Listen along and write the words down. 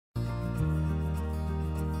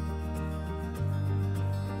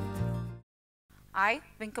I,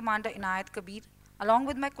 Wing Commander Inayat Kabir, along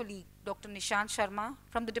with my colleague Dr. Nishant Sharma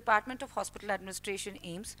from the Department of Hospital Administration,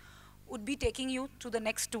 AIMS, would be taking you through the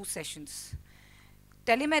next two sessions.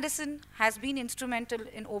 Telemedicine has been instrumental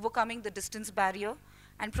in overcoming the distance barrier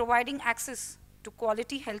and providing access to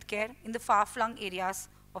quality healthcare in the far-flung areas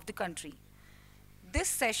of the country. This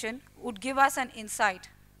session would give us an insight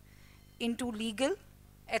into legal,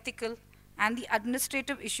 ethical, and the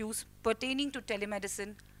administrative issues pertaining to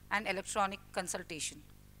telemedicine and electronic consultation.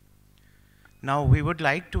 Now we would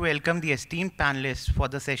like to welcome the esteemed panelists for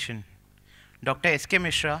the session. Dr. S.K.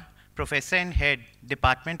 Mishra, Professor and Head,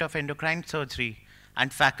 Department of Endocrine Surgery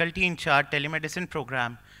and Faculty in Charge Telemedicine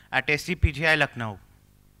Program at SGPGI Lucknow.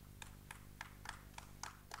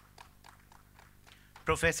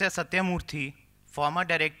 Professor Satyamurthy, former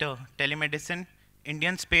Director, Telemedicine,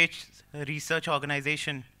 Indian Space Research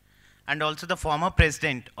Organization, and also the former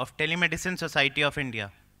President of Telemedicine Society of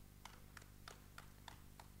India.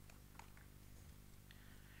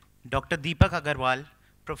 Dr. Deepak Agarwal,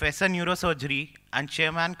 Professor Neurosurgery and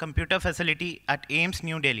Chairman Computer Facility at AIMS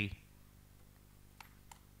New Delhi.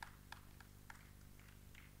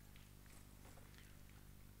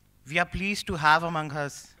 We are pleased to have among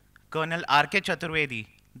us Colonel R.K. Chaturvedi,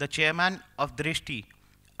 the Chairman of Drishti,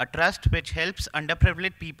 a trust which helps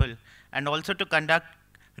underprivileged people and also to conduct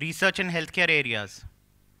research in healthcare areas.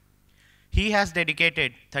 He has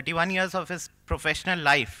dedicated 31 years of his professional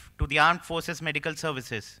life to the Armed Forces Medical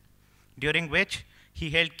Services, during which he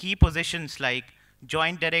held key positions like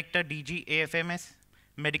Joint Director DG AFMS,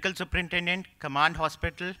 Medical Superintendent, Command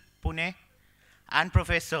Hospital, Pune, and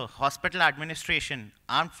Professor, Hospital Administration,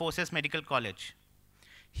 Armed Forces Medical College.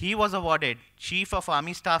 He was awarded Chief of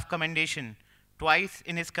Army Staff Commendation twice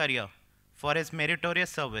in his career for his meritorious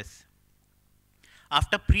service.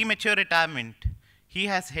 After premature retirement, he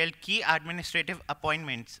has held key administrative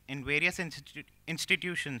appointments in various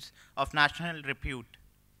institutions of national repute.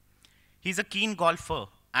 He's a keen golfer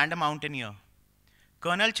and a mountaineer.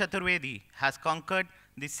 Colonel Chaturvedi has conquered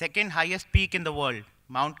the second highest peak in the world,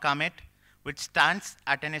 Mount Kamet, which stands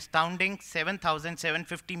at an astounding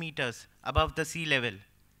 7,750 meters above the sea level.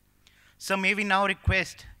 So may we now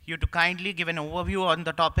request you to kindly give an overview on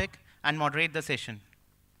the topic and moderate the session.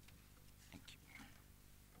 Thank you.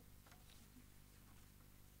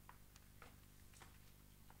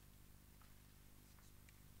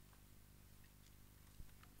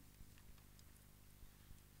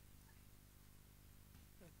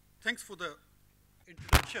 Thanks for the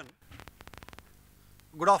introduction.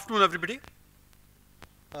 Good afternoon, everybody.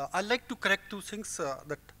 I'd like to correct two things.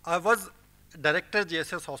 That I was Director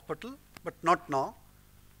JSS Hospital, but not now.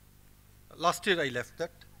 Last year I left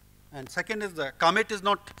that. And second is the Kamet is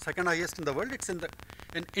not second highest in the world, it's in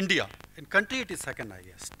India. In country it is second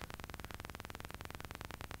highest.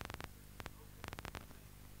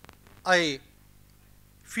 I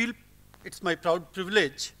feel it's my proud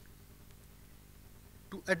privilege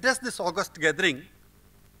to address this august gathering,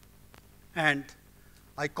 and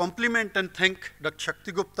I compliment and thank Dr.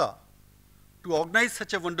 Shakti Gupta to organize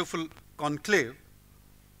such a wonderful conclave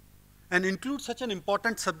and include such an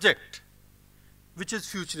important subject which is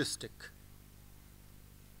futuristic.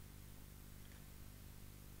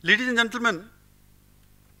 Ladies and gentlemen,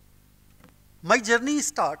 my journey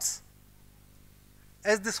starts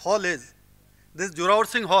as this hall is, this Joravar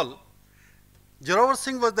Singh Hall. Joravar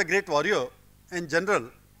Singh was the great warrior and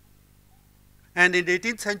general, and in the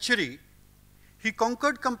 18th century, he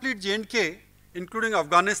conquered complete J&K, including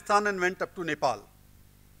Afghanistan, and went up to Nepal.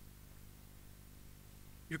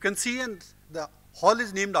 You can see, and the hall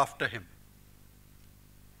is named after him.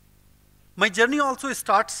 My journey also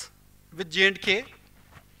starts with J&K,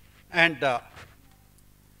 and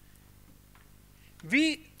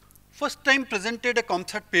we first time presented a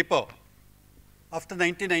concept paper after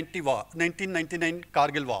 1999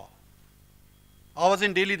 Kargil war. I was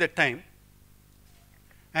in Delhi that time,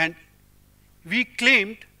 and we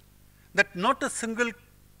claimed that not a single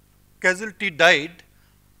casualty died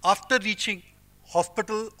after reaching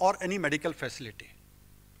hospital or any medical facility.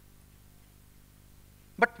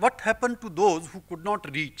 But what happened to those who could not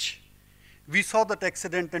reach? We saw that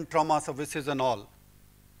accident and trauma services and all.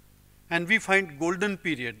 And we find golden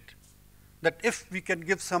period that if we can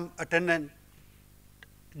give some attendance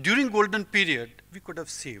during golden period, we could have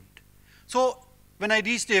saved. So when I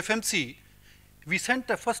reached the FMC, we sent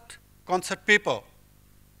a first concept paper.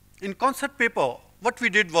 In concept paper, what we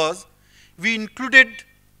did was, we included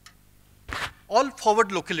all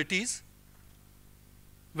forward localities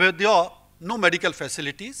where there are no medical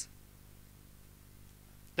facilities.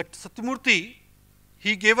 That Satyamurthy,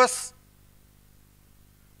 he gave us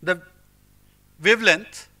the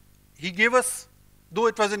wavelength, he gave us though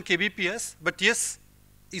it was in KBPS, but yes,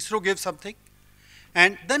 ISRO gave something.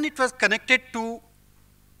 And then it was connected to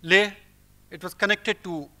Leh, it was connected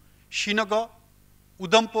to Srinagar,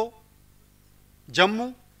 Udhampur,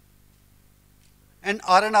 Jammu, and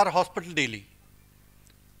R&R Hospital Delhi.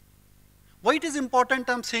 Why it is important?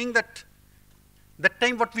 I'm saying that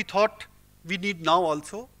time what we thought we need now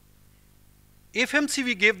also,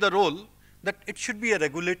 FMCV gave the role that it should be a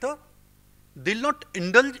regulator. They'll not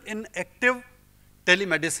indulge in active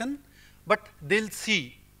telemedicine, but they'll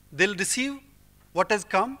receive what has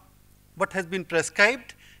come, what has been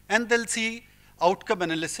prescribed, and they'll see outcome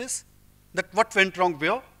analysis, that what went wrong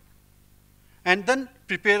where, and then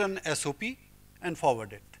prepare an SOP and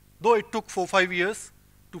forward it. Though it took 4-5 years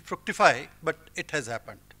to fructify, but it has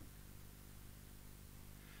happened.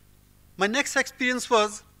 My next experience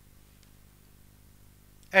was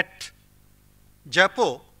at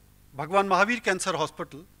Jaipur, Bhagwan Mahavir Cancer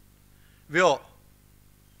Hospital, where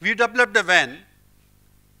we developed a van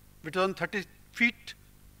which was on 30 feet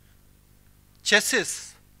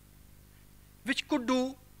chassis, which could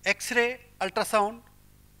do X-ray, ultrasound,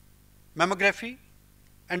 mammography,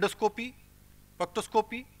 endoscopy,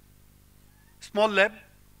 proctoscopy, small lab,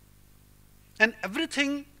 and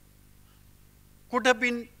everything could have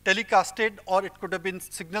been telecasted, or it could have been,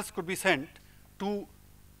 signals could be sent to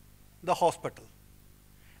the hospital.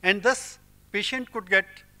 And thus, patient could get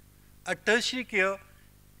a tertiary care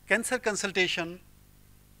cancer consultation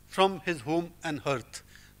from his home and hearth.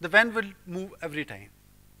 The van will move every time.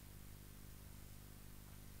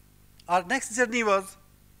 Our next journey was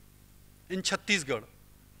in Chhattisgarh.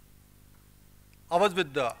 I was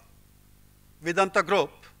with the Vedanta group.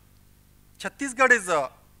 Chhattisgarh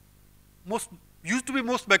is used to be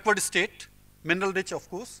most backward state, mineral rich of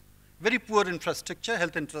course, very poor infrastructure,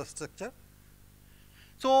 health infrastructure.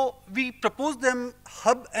 So we proposed them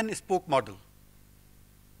hub and spoke model.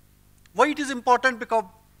 Why it is important? Because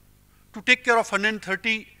to take care of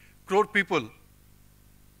 130 crore people,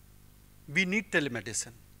 we need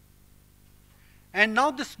telemedicine. And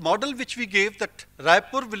now this model which we gave, that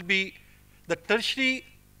Raipur will be the tertiary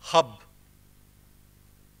hub.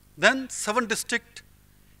 Then 7 districts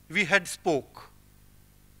we had spoke.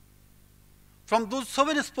 From those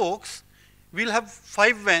 7 spokes, we'll have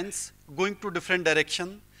 5 vans going to different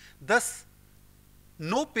direction. Thus,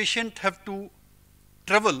 no patient have to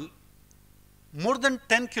travel more than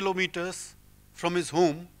 10 kilometers from his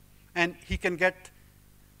home, and he can get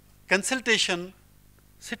consultation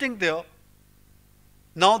sitting there.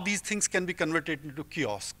 Now these things can be converted into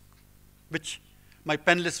kiosk, which my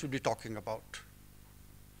panelists will be talking about.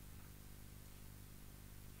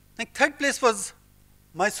 And third place was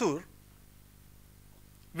Mysore,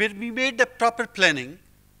 where we made a proper planning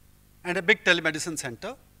and a big telemedicine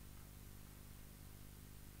center.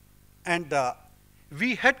 And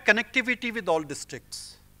we had connectivity with all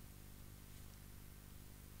districts.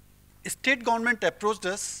 State government approached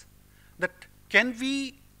us that can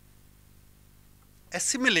we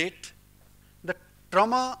assimilate the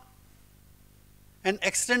trauma and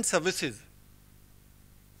accident services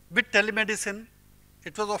with telemedicine.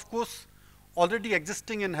 It was of course already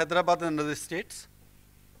existing in Hyderabad and other states.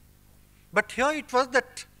 But here it was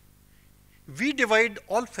that we divide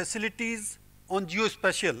all facilities on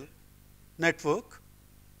geospatial network,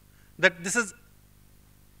 that this is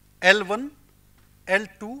L1,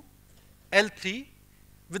 L2, L3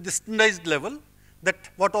 with the standardized level, that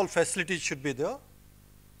what all facilities should be there.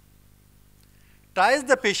 Ties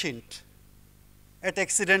the patient at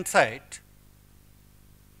accident site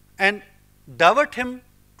and divert him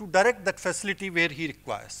to direct that facility where he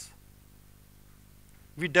requires.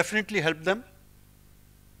 We definitely helped them,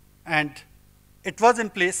 and it was in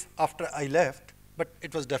place after I left, but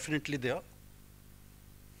it was definitely there.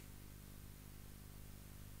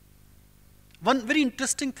 One very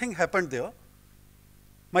interesting thing happened there.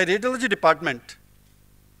 My radiology department,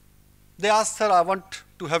 they asked, sir, I want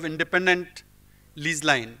to have independent lease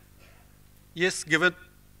line. Yes, given.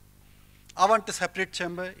 I want a separate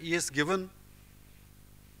chamber. Yes, given.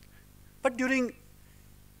 But during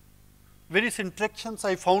various interactions,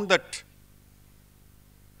 I found that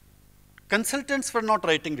consultants were not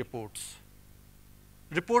writing reports.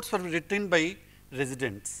 Reports were written by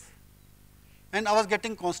residents. And I was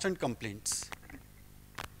getting constant complaints.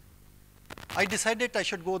 I decided I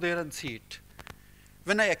should go there and see it.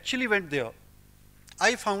 When I actually went there,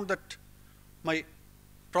 I found that my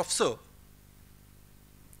professor,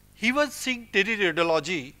 he was seeing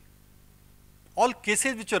teleradiology, all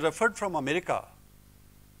cases which were referred from America,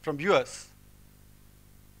 from US,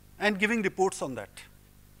 and giving reports on that.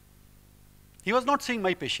 He was not seeing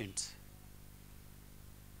my patients.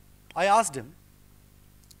 I asked him,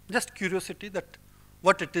 Just curiosity that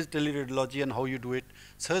what it is teleradiology and how you do it.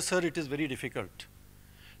 Sir, it is very difficult.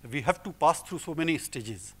 We have to pass through so many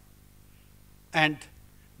stages. And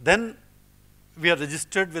then we are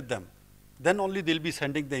registered with them. Then only they'll be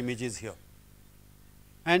sending the images here.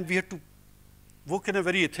 And we have to work in a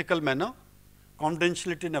very ethical manner.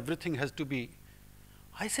 Confidentiality and everything has to be.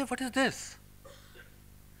 I say, what is this?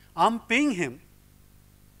 I'm paying him.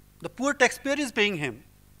 The poor taxpayer is paying him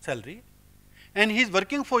salary. And he's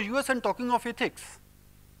working for US and talking of ethics.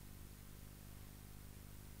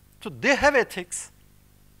 So they have ethics.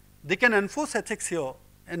 They can enforce ethics here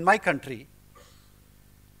in my country.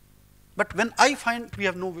 But when I find we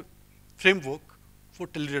have no framework for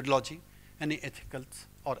teleradiology, any ethicals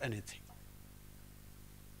or anything.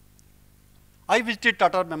 I visited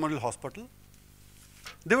Tata Memorial Hospital.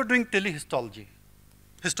 They were doing telehistology,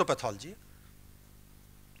 histopathology.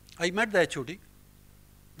 I met the HOD.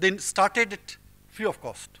 They started it free of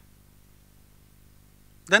cost.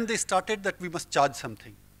 Then they started that we must charge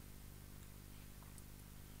something.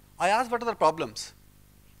 I asked what are the problems.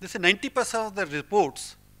 They say 90% of the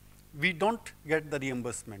reports, we don't get the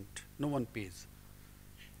reimbursement. No one pays.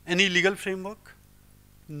 Any legal framework?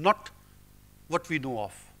 Not what we know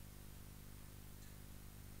of.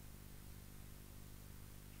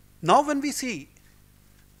 Now when we see,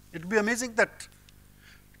 it will be amazing that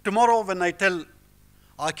tomorrow when I tell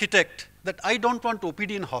architect that I don't want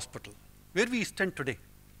OPD in hospital, where we stand today.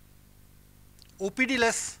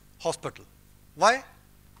 OPD-less hospital. Why?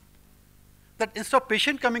 That instead of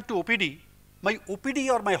patient coming to OPD, my OPD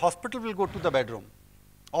or my hospital will go to the bedroom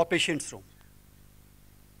or patient's room.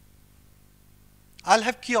 I'll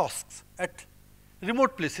have kiosks at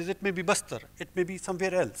remote places. It may be Bastar, it may be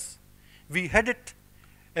somewhere else. We had it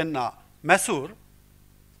in Mysore,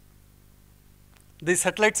 the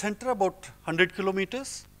satellite center about 100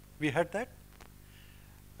 kilometers, we had that.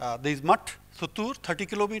 There is Math, Sutur, 30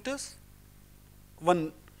 kilometers.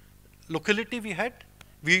 One locality we had.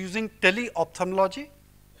 We are using tele-ophthalmology,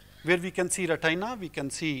 where we can see retina, we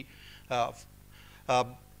can see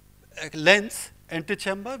lens,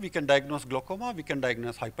 antechamber, we can diagnose glaucoma, we can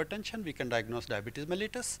diagnose hypertension, we can diagnose diabetes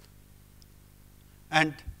mellitus.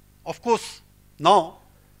 And of course, now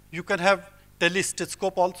you can have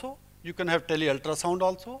tele-stethoscope also, you can have tele-ultrasound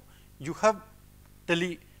also, you have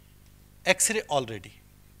tele-X-ray already.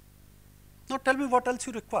 Now tell me what else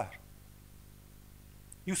you require.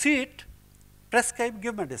 You see it, prescribe,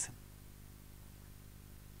 give medicine.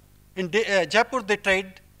 In Jaipur, they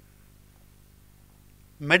tried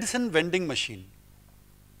medicine vending machine,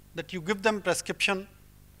 that you give them prescription,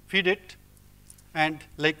 feed it, and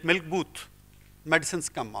like milk booth, medicines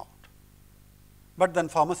come out. But then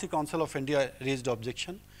Pharmacy Council of India raised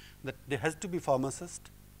objection that there has to be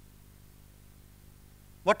pharmacist.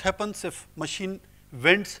 What happens if machine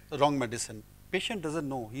vends wrong medicine? Patient doesn't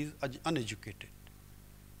know, he is uneducated.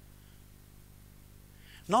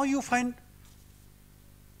 Now you find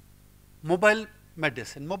mobile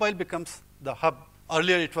medicine. Mobile becomes the hub.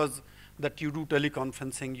 Earlier it was that you do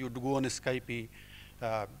teleconferencing, you go on Skype,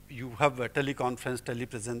 you have a teleconference,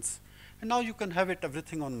 telepresence, and now you can have it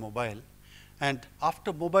everything on mobile. And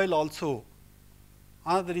after mobile also,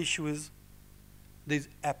 another issue is this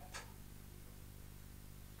app.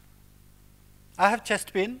 I have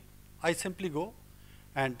chest pain, I simply go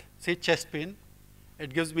and say chest pain.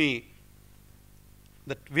 It gives me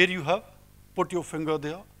that where you have, put your finger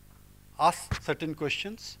there, ask certain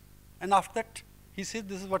questions, and after that, he says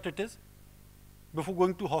this is what it is. Before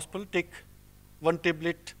going to hospital, take one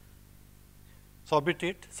tablet,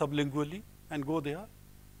 sorbitate sublingually, and go there.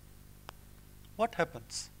 What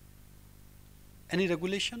happens? Any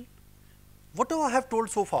regulation? Whatever I have told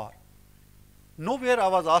so far, nowhere I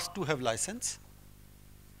was asked to have license.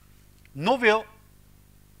 Nowhere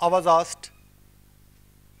I was asked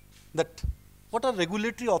that what are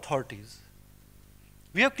regulatory authorities.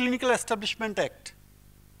 We have Clinical Establishment Act,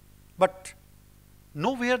 but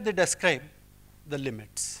nowhere they describe the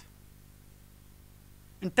limits.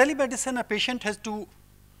 In telemedicine, a patient has to,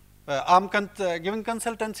 I'm giving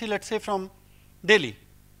consultancy, let's say from Delhi.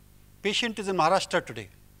 Patient is in Maharashtra today.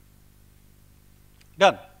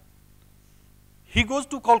 Done. He goes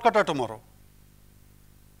to Kolkata tomorrow.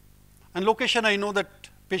 And location, I know that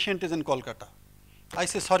patient is in Kolkata. I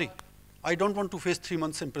say, sorry, I don't want to face 3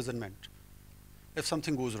 months imprisonment if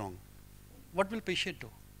something goes wrong. What will patient do?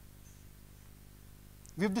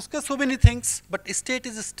 We've discussed so many things, but state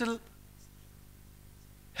is still,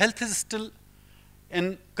 health is still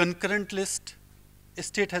in concurrent list.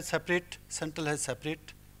 State has separate, central has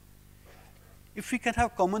separate. If we can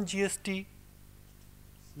have common GST,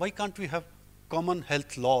 why can't we have common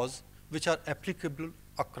health laws which are applicable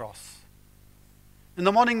across. In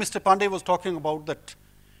the morning, Mr. Pandey was talking about that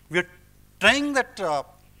we are trying that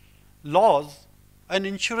laws and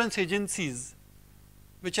insurance agencies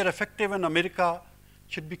which are effective in America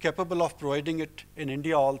should be capable of providing it in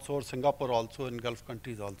India also, or Singapore also, in Gulf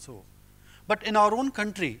countries also. But in our own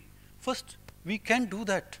country, first, we can do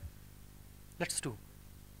that. Let's do.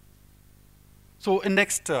 So in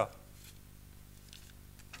next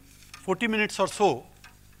 40 minutes or so,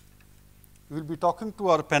 we will be talking to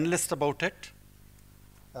our panelists about it.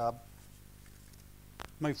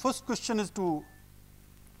 My first question is to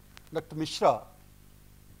Dr. Mishra.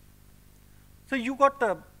 So you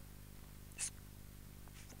got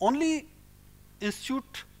only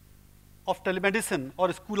Institute of Telemedicine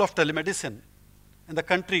or School of Telemedicine in the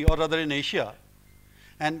country, or rather in Asia,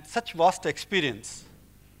 and such vast experience.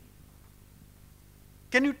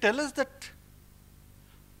 Can you tell us that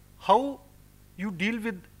how you deal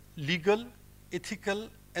with legal, ethical,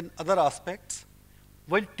 and other aspects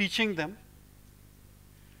while teaching them?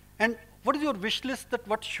 And what is your wish list that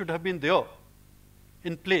what should have been there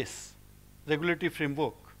in place, regulatory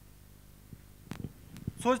framework,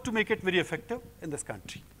 so as to make it very effective in this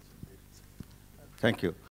country? Thank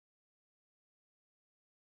you.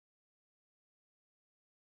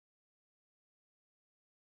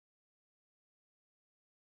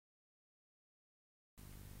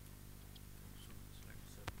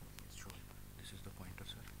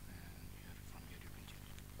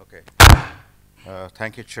 Okay.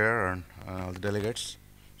 Thank you, Chair, and all the delegates.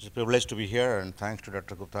 It's a privilege to be here, and thanks to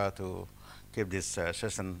Dr. Gupta to keep this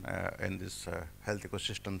session in this health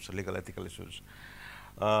ecosystems, legal ethical issues.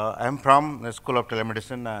 I'm from the School of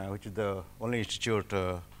Telemedicine, which is the only institute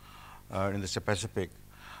in the Pacific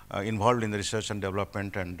involved in the research and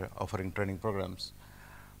development and offering training programs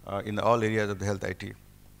in all areas of the health IT.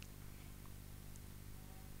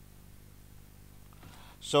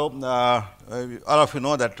 So all of you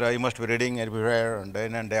know that you must be reading everywhere, and day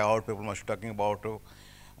in and day out people must be talking about,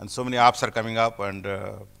 and so many apps are coming up, and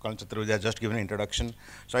Consultations has just given an introduction.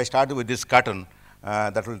 So I started with this cartoon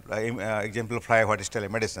that will exemplify what is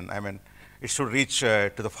telemedicine. I mean, it should reach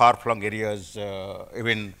to the far-flung areas,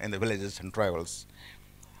 even in the villages and tribals.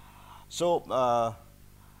 So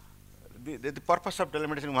the purpose of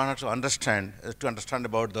telemedicine we want to understand is to understand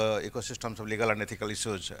about the ecosystems of legal and ethical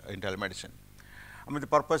issues in telemedicine. I mean, the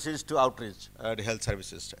purpose is to outreach the health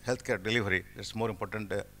services, healthcare delivery. It's more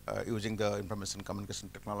important using the information communication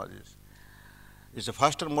technologies. It's a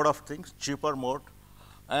faster mode of things, cheaper mode,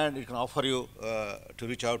 and it can offer you to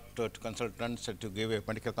reach out to consultants to give a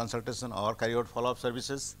medical consultation or carry out follow-up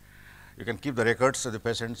services. You can keep the records of the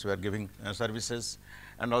patients who are giving services,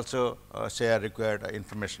 and also share required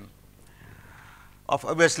information.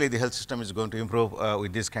 Obviously, the health system is going to improve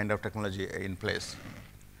with this kind of technology in place.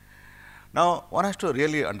 Now, one has to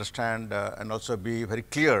really understand and also be very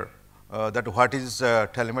clear that what is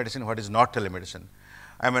telemedicine, what is not telemedicine.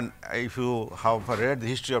 I mean, if you have read the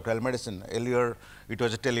history of telemedicine, earlier it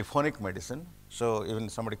was a telephonic medicine. So even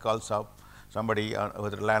somebody calls up, somebody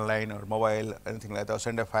whether landline or mobile, anything like that, or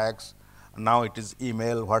send a fax. Now it is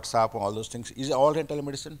email, WhatsApp, all those things. Is it all in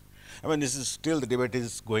telemedicine? I mean, this is still the debate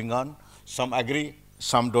is going on. Some agree,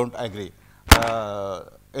 some don't agree.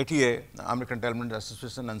 ATA, American Telemedicine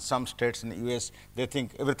Association, and some states in the US, they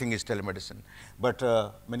think everything is telemedicine. But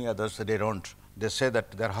many others, they don't. They say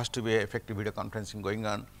that there has to be effective video conferencing going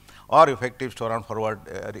on, or effective store and forward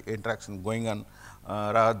interaction going on,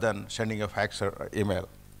 rather than sending a fax or email.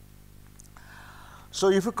 So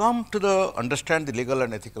if you come to the understand the legal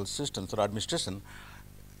and ethical systems or administration,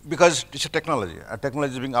 because it's a technology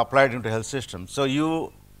is being applied into health systems. So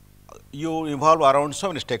you involve around so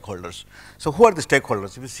many stakeholders. So who are the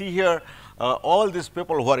stakeholders? If you see here, all these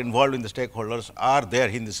people who are involved in the stakeholders are there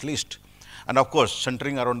in this list. And of course,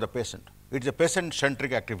 centering around the patient. It's a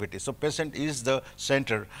patient-centric activity. So patient is the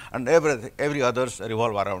center, and every others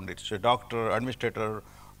revolve around it. So doctor, administrator,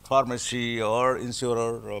 pharmacy, or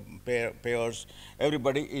insurer, or payers,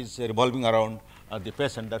 everybody is revolving around the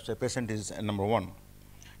patient. That's why patient is number one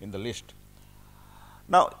in the list.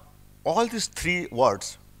 Now, all these three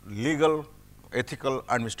words, legal, ethical,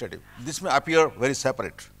 administrative, this may appear very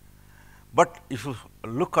separate. But if you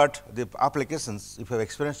look at the applications, if you have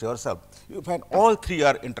experienced yourself, you find all three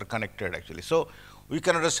are interconnected actually. So we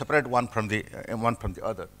cannot just separate one from the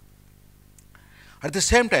other. At the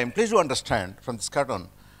same time, please do understand from this cartoon,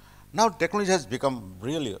 now technology has become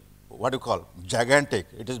really, what do you call, gigantic.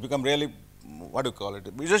 It has become really, what do you call it?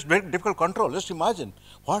 It's just very difficult to control. Just imagine,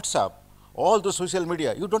 WhatsApp, all the social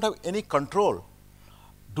media, you don't have any control.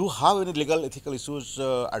 Do you have any legal, ethical issues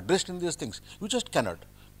addressed in these things? You just cannot.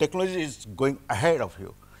 Technology is going ahead of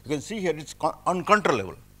you. You can see here it's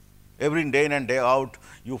uncontrollable. Every day in and day out,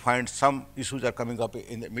 you find some issues are coming up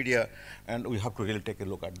in the media, and we have to really take a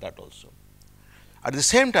look at that also. At the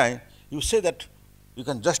same time, you say that you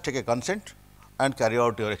can just take a consent and carry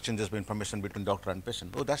out your exchanges of information between doctor and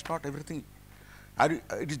patient. Oh, that's not everything.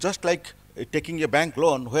 It is just like taking a bank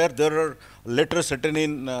loan where there are letters written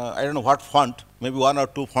in, I don't know what font, maybe 1 or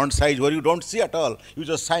 2 font size where you don't see at all, you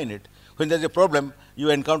just sign it. When there's a problem, you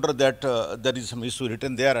encounter that there is some issue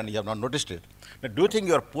written there and you have not noticed it. Now, do you think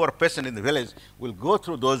your poor patient in the village will go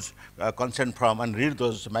through those consent form and read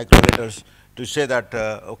those micro letters to say that,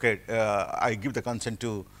 okay, I give the consent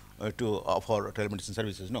to for telemedicine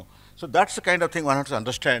services? No. So that's the kind of thing one has to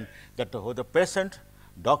understand, that the patient,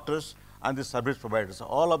 doctors, and the service providers,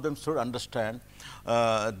 all of them should understand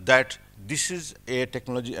that this is a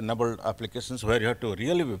technology-enabled applications where you have to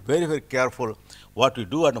really be very, very careful what you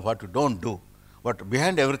do and what you don't do. But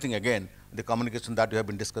behind everything, again, the communication that we have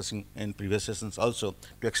been discussing in previous sessions also,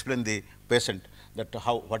 to explain the patient that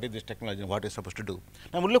what is this technology and what is supposed to do.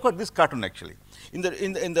 Now we look at this cartoon actually. In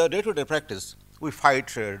the day-to-day practice, we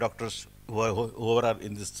fight doctors whoever are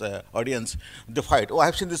in this audience, they fight. Oh, I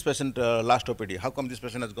have seen this patient last OPD. How come this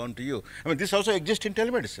patient has gone to you? I mean, this also exists in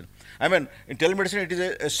telemedicine. I mean, in telemedicine, it is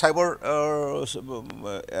a cyber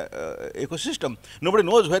ecosystem. Nobody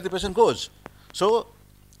knows where the patient goes. So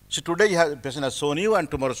today the patient has shown you, and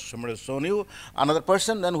tomorrow somebody has shown you another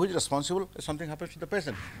person, then who is responsible if something happens to the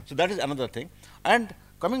patient? So that is another thing. And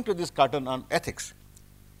coming to this cartoon on ethics,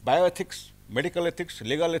 bioethics, medical ethics,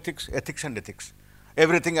 legal ethics, ethics and ethics.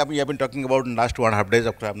 Everything we have been talking about in the last 2.5 days.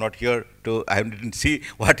 Of course, I'm not here I didn't see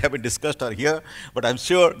what have been discussed or here, but I'm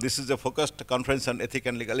sure this is a focused conference on ethics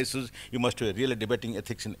and legal issues. You must be really debating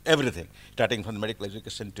ethics in everything, starting from the medical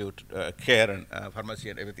education to care and pharmacy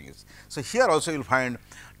and everything else. So here also you'll find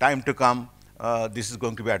time to come, this is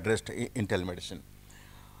going to be addressed in telemedicine.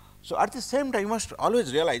 So at the same time, you must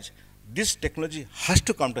always realize this technology has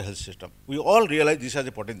to come to health system. We all realize this has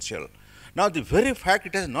a potential. Now, the very fact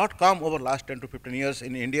it has not come over last 10 to 15 years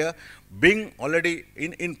in India, being already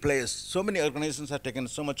in place, so many organizations have taken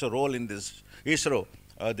so much a role in this. ISRO,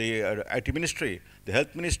 the IT ministry, the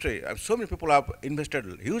health ministry, so many people have invested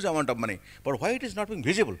a huge amount of money. But why it is not being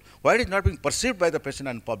visible? Why it is not being perceived by the patient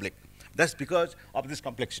and public? That's because of these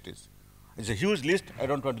complexities. It's a huge list. I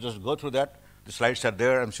don't want to just go through that. The slides are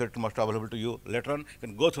there. I'm sure it must be available to you later on. You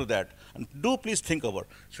can go through that. And do please think over,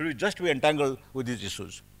 should we just be entangled with these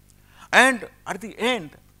issues? And at the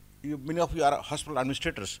end, many of you are hospital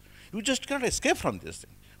administrators. You just cannot escape from this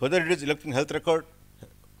thing. Whether it is electronic health record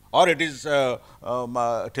or it is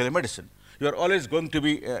telemedicine, you are always going to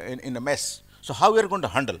be in a mess. So how we are going to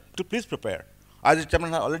handle? To please prepare. As the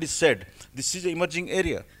chairman has already said, this is an emerging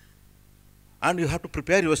area. And you have to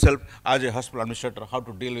prepare yourself as a hospital administrator how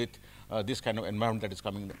to deal with this kind of environment that is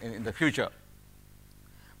coming in the future.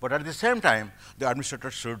 But at the same time, the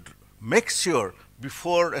administrator should make sure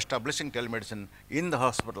before establishing telemedicine in the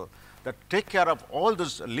hospital that take care of all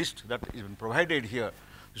those lists that is been provided here.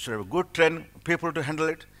 You should have good trained people to handle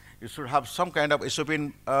it. You should have some kind of SOP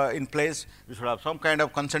in place. You should have some kind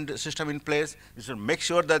of consent system in place. You should make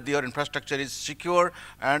sure that your infrastructure is secure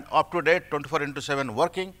and up to date, 24/7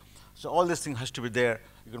 working. So all these things has to be there.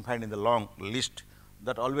 You can find in the long list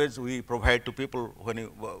that always we provide to people when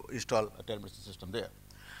you install a telemedicine system there.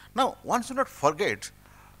 Now, one should not forget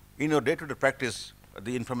in your day-to-day practice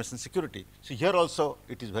the information security. So here also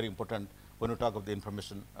it is very important when you talk of the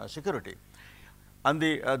information security. And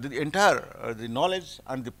the entire the knowledge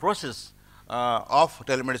and the process of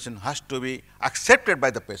telemedicine has to be accepted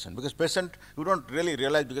by the patient, because patient, you don't really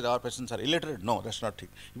realize because our patients are illiterate. No, that's not it.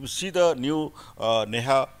 You see the new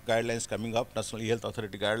NEHA guidelines coming up, National E-Health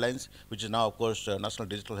Authority guidelines, which is now, of course, National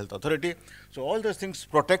Digital Health Authority. So all those things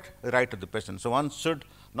protect the right of the patient. So one should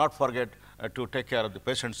not forget to take care of the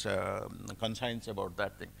patient's conscience about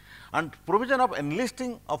that thing. And provision of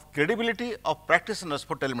enlisting of credibility of practitioners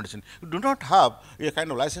for telemedicine. You do not have a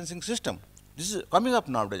kind of licensing system. This is coming up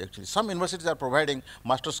nowadays actually. Some universities are providing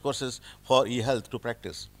master's courses for e-health to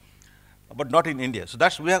practice, but not in India. So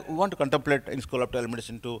that's we want to contemplate in School of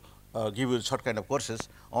Telemedicine to give you short kind of courses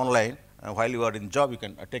online. While you are in job, you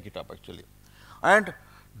can take it up actually. And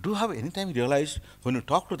do you have any time realized when you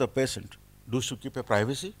talk to the patient, do you keep a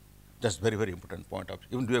privacy? That's very, very important point.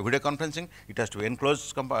 Even do a video conferencing, it has to be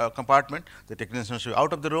enclosed compartment. The technician should be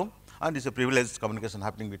out of the room, and it's a privileged communication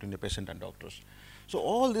happening between the patient and doctors. So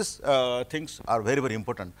all these things are very, very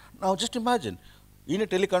important. Now just imagine, in a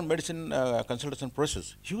telemedicine consultation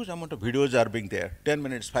process, huge amount of videos are being there, 10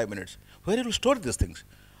 minutes, 5 minutes. Where you will store these things?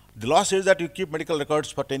 The law says that you keep medical records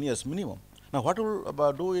for 10 years minimum. Now what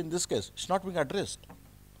will do in this case? It's not being addressed.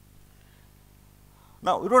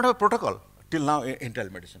 Now, we don't have a protocol till now in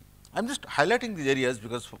telemedicine. I'm just highlighting these areas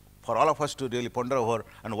because for all of us to really ponder over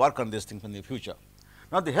and work on these things in the future.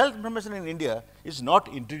 Now, the health information in India is not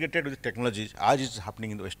integrated with technologies as is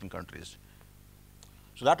happening in the Western countries.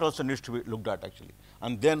 So that also needs to be looked at actually.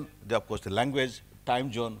 And then, of course, the language,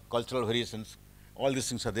 time zone, cultural variations, all these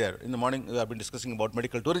things are there. In the morning, we have been discussing about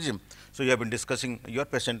medical tourism. So you have been discussing your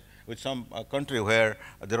patient with some country where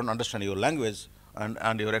they don't understand your language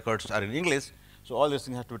and your records are in English. So all these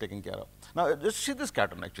things have to be taken care of. Now, just see this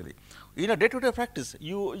pattern actually. In a day-to-day practice,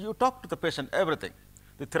 you talk to the patient everything.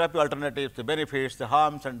 The therapy alternatives, the benefits, the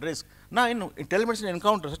harms and risks. Now, in telemedicine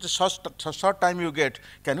encounter, such a short time you get,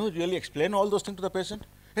 can you really explain all those things to the patient?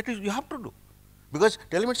 It is, you have to do. Because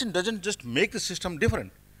telemedicine doesn't just make the system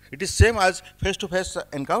different. It is same as face-to-face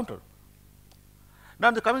encounter.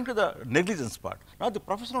 Now, coming to the negligence part. Now, the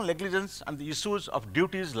professional negligence and the issues of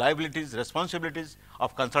duties, liabilities, responsibilities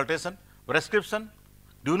of consultation, prescription.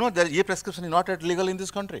 Do you know that e-prescription is not yet legal in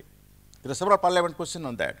this country? There are several parliament questions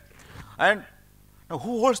on that. And now,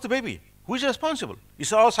 who holds the baby? Who is responsible?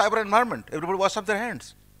 It's all cyber environment. Everybody wash up their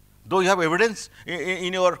hands. Though you have evidence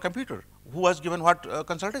in your computer, who has given what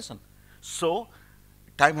consultation. So,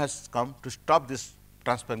 time has come to stop this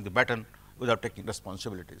transferring the baton without taking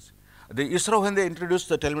responsibilities. The ISRO, when they introduced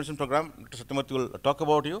the telemedicine program, Dr. Satyamurthy will talk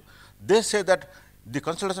about you, they say that the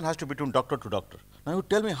consultation has to be between doctor to doctor. Now, you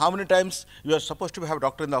tell me how many times you are supposed to have a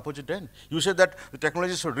doctor in the opposite end. You say that the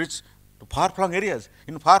technology should reach to far-flung areas.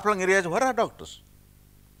 In far-flung areas, where are doctors?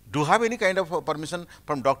 Do you have any kind of permission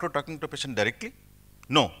from doctor talking to patient directly?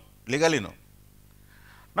 No, legally no.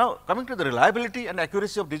 Now, coming to the reliability and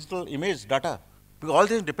accuracy of digital image data, because all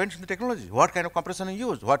this depends on the technology. What kind of compression you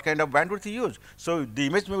use, what kind of bandwidth you use. So, the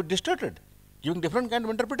image may be distorted, giving different kind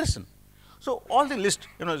of interpretation. So, all the list,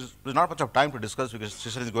 there's not much of time to discuss because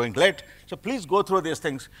session is going late. So, please go through these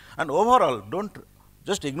things and overall don't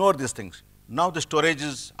just ignore these things. Now, the storage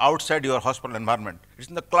is outside your hospital environment. It's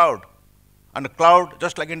in the cloud. And the cloud,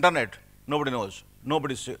 just like internet, nobody knows.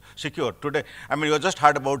 Nobody is secure. Today, I mean, you just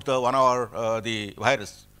heard about the 1 hour, the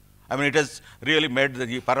virus. I mean, it has really made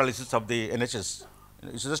the paralysis of the NHS.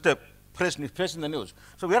 It's just a fresh in the news.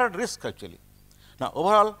 So, we are at risk actually. Now,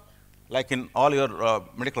 overall, like in all your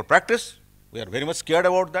medical practice, we are very much scared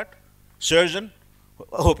about that. Surgeon,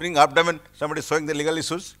 opening abdomen, somebody showing the legal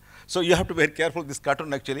issues. So, you have to be very careful this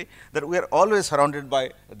cartoon actually, that we are always surrounded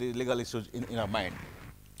by the legal issues in our mind.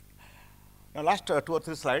 Now, last 2 or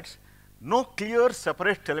 3 slides. No clear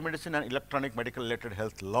separate telemedicine and electronic medical related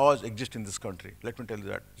health laws exist in this country. Let me tell you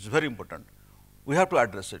that. It's very important. We have to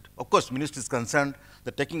address it. Of course, ministry is concerned,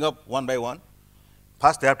 they're taking up one by one.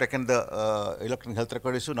 First, they have taken the electronic health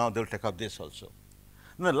record issue, now they will take up this also.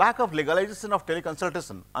 And the lack of legalization of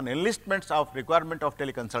teleconsultation and enlistments of requirement of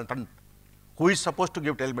teleconsultant who is supposed to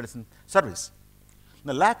give telemedicine service.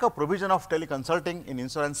 The lack of provision of teleconsulting in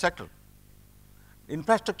insurance sector.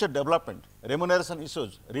 Infrastructure development, remuneration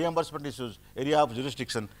issues, reimbursement issues, area of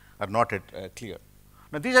jurisdiction are not yet clear.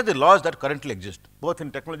 Now, these are the laws that currently exist, both in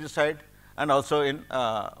technology side and also in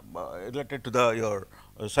related to your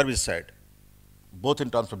service side, both in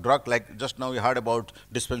terms of drug, like just now we heard about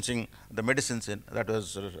dispensing the medicines that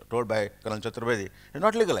was told by Colonel Chaturvedi, is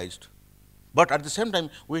not legalized. But at the same time,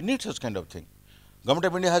 we need such kind of thing. Government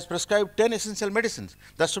of India has prescribed 10 essential medicines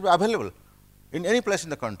that should be available in any place in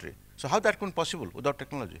the country. So, how that can be possible without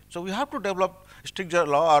technology? So, we have to develop stricter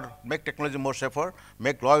law or make technology more safer,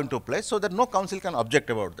 make law into place so that no council can object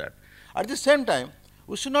about that. At the same time,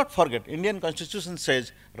 we should not forget Indian Constitution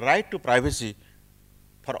says right to privacy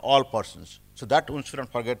for all persons. So, that we should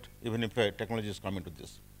not forget even if technology is coming to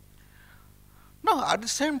this. Now, at the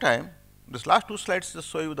same time, this last 2 slides just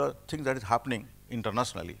show you the thing that is happening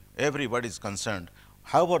internationally. Everybody is concerned.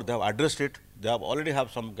 However, they have addressed it. They have already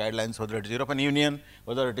have some guidelines, whether it is European Union,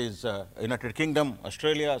 whether it is United Kingdom,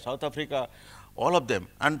 Australia, South Africa, all of them.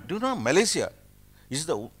 And do you know Malaysia is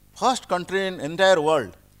the first country in entire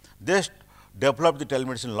world. They developed the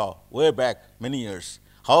telemedicine law way back many years.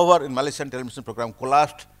 However, in Malaysian telemedicine program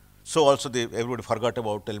collapsed, so also everybody forgot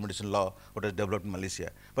about telemedicine law, what was developed in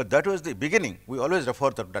Malaysia. But that was the beginning. We always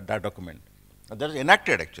refer to that document. That is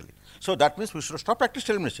enacted actually. So that means we should stop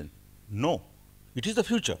practicing telemedicine. No. It is the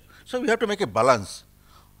future. So, we have to make a balance.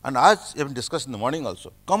 And as we have discussed in the morning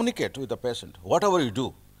also, communicate with the patient, whatever you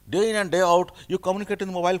do. Day in and day out, you communicate in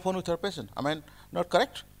the mobile phone with your patient. Am I not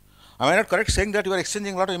correct? Am I not correct saying that you are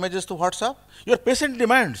exchanging a lot of images to WhatsApp? Your patient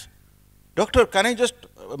demands, doctor, can I just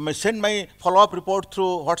send my follow-up report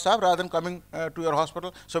through WhatsApp rather than coming to your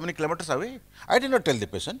hospital so many kilometers away? I did not tell the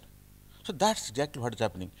patient. So, that's exactly what is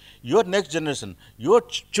happening. Your next generation, your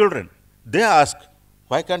children, they ask,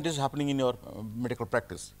 why can't this happening in your medical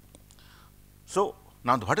practice? So,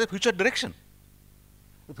 Now, what is the future direction?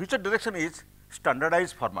 The future direction is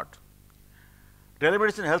standardized format.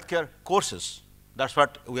 Telemedicine healthcare courses, that's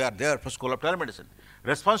what we are there for School of Telemedicine.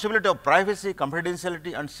 Responsibility of privacy,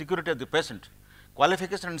 confidentiality, and security of the patient.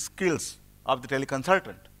 Qualification and skills of the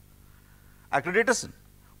teleconsultant. Accreditation,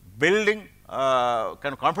 building kind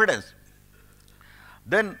of confidence.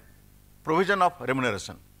 Then provision of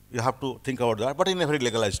remuneration. You have to think about that, but in a very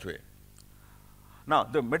legalized way. Now,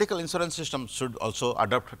 the medical insurance system should also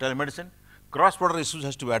adopt telemedicine. Cross-border issues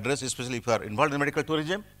has to be addressed, especially if you are involved in medical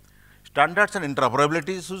tourism. Standards and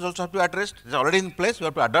interoperability issues also have to be addressed. It's already in place. We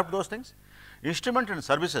have to adopt those things. Instrument and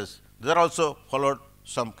services, they are also followed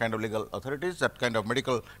some kind of legal authorities, that kind of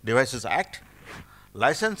Medical Devices Act.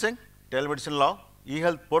 Licensing, telemedicine law,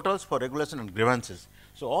 e-health portals for regulation and grievances.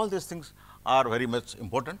 So, all these things are very much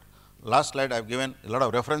important. Last slide I have given a lot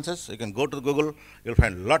of references. You can go to Google, you will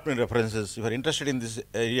find a lot many references. If you are interested in this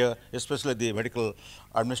area, especially the medical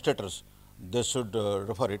administrators, they should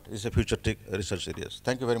refer it. It's a future research areas.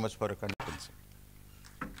 Thank you very much for your kind attention.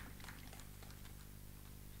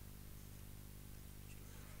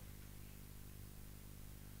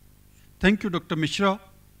 Thank you, Dr. Mishra.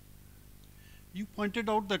 You pointed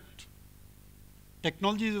out that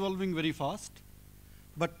technology is evolving very fast,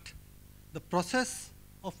 but the process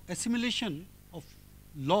of assimilation of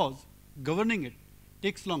laws governing it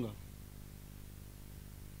takes longer.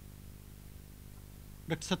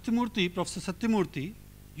 Dr. Satyamurthy, Professor Satyamurthy,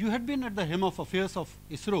 you had been at the helm of affairs of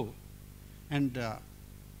ISRO, and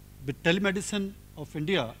with Telemedicine of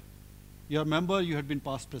India, you are a member, you had been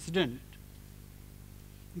past president.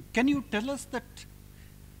 Can you tell us that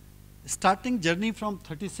starting journey from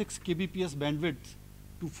 36 kbps bandwidth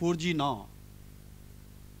to 4G now,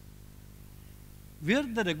 where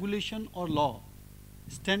the regulation or law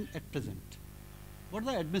stand at present? What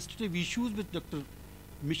are the administrative issues which Dr.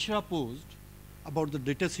 Mishra posed about the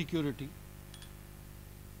data security?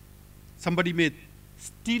 Somebody may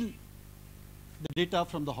steal the data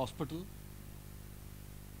from the hospital.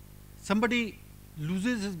 Somebody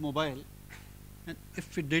loses his mobile, and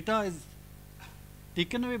if the data is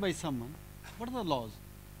taken away by someone, what are the laws?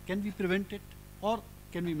 Can we prevent it or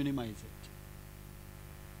can we minimize it?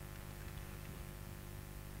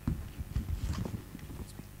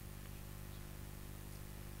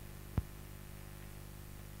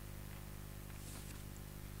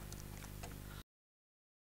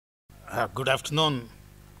 Good afternoon.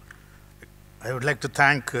 I would like to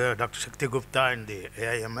thank Dr. Shakti Gupta and the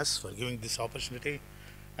AIMS for giving this opportunity,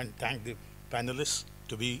 and thank the panelists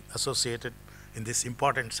to be associated in this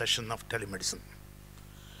important session of telemedicine.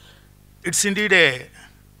 It's indeed a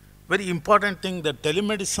very important thing that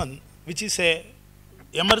telemedicine, which is a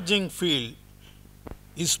emerging field,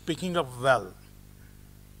 is picking up well.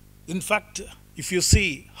 In fact, if you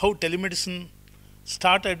see how telemedicine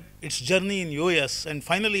started its journey in US, and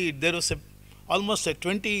finally there was almost a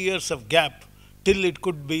 20 years of gap till it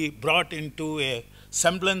could be brought into a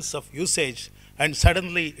semblance of usage, and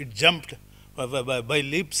suddenly it jumped by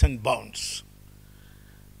leaps and bounds.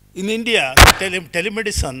 In India,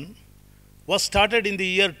 telemedicine was started in the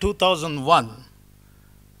year 2001,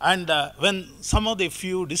 and when some of the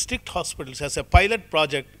few district hospitals as a pilot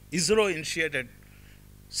project, ISRO initiated,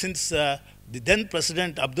 since the then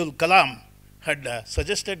President Abdul Kalam had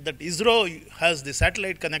suggested that ISRO has the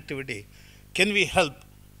satellite connectivity, can we help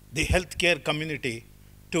the healthcare community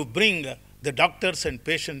to bring the doctors and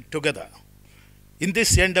patients together? In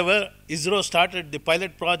this endeavor, ISRO started the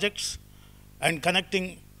pilot projects and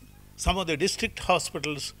connecting some of the district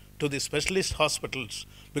hospitals to the specialist hospitals,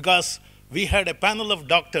 because we had a panel of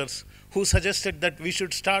doctors who suggested that we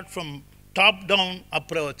should start from top-down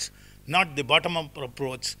approach, not the bottom-up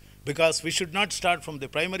approach, because we should not start from the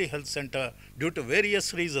primary health center due to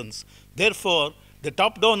various reasons. Therefore, the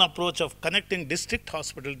top-down approach of connecting district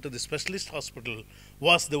hospital to the specialist hospital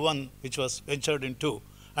was the one which was ventured into,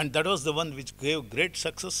 and that was the one which gave great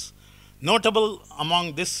success. Notable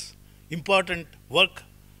among this important work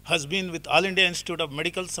has been with All India Institute of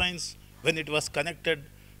Medical Science, when it was connected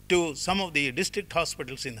to some of the district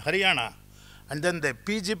hospitals in Haryana, and then the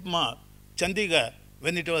PGIPMA Chandigarh,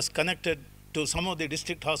 when it was connected to some of the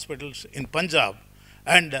district hospitals in Punjab,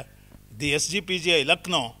 and the SGPGI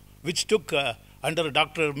Lucknow, which took under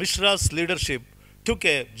Dr. Mishra's leadership, took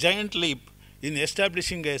a giant leap in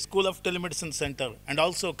establishing a School of Telemedicine Center and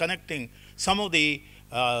also connecting some of the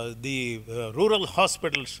rural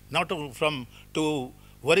hospitals, to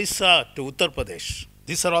Orissa to Uttar Pradesh.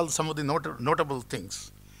 These are all some of the notable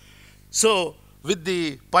things. So, with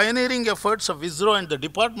the pioneering efforts of ISRO and the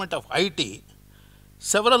Department of IT,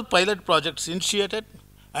 several pilot projects initiated,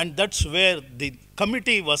 and that's where the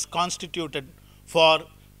committee was constituted for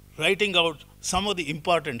writing out some of the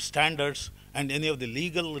important standards and any of the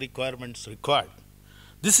legal requirements required.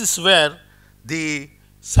 This is where the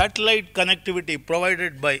satellite connectivity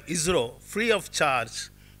provided by ISRO free of charge,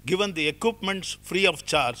 given the equipments free of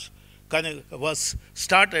charge, was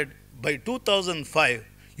started by 2005.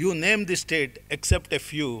 You name the state except a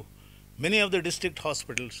few. Many of the district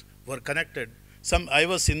hospitals were connected. I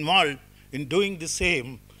was involved in doing the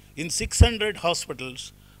same in 600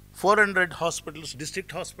 hospitals, 400 hospitals,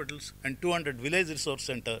 district hospitals, and 200 village resource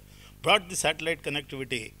center, brought the satellite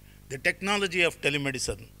connectivity, the technology of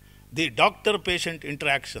telemedicine, the doctor-patient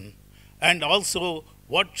interaction, and also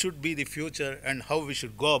what should be the future and how we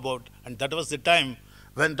should go about. And that was the time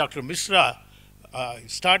when Dr. Mishra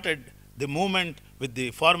started the movement with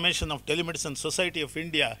the formation of Telemedicine Society of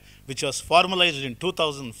India, which was formalized in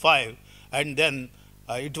 2005, and then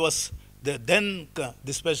it was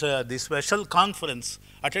the special conference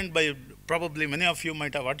attended by, probably many of you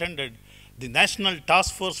might have attended. The National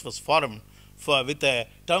Task Force was formed with a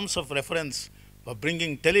terms of reference for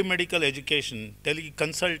bringing telemedical education,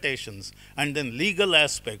 teleconsultations, and then legal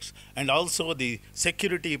aspects, and also the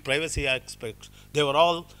security, privacy aspects. They were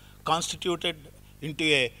all constituted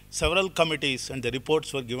into several committees, and the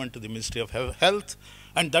reports were given to the Ministry of Health.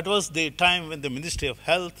 And that was the time when the Ministry of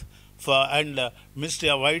Health and Ministry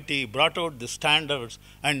of IT brought out the standards,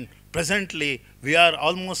 and presently we are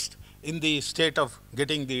almost in the state of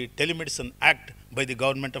getting the Telemedicine Act by the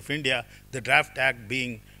Government of India, the draft act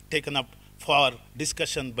being taken up for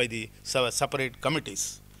discussion by the separate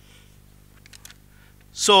committees.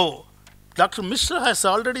 So, Dr. Mishra has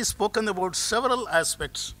already spoken about several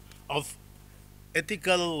aspects of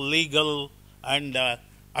ethical, legal, and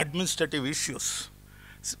administrative issues.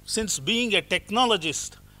 Since being a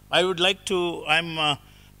technologist, I would like to, I'm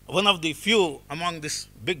one of the few among this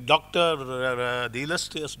big doctor, the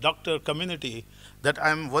illustrious doctor community, that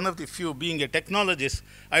I'm one of the few being a technologist.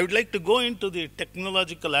 I would like to go into the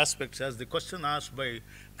technological aspects, as the question asked by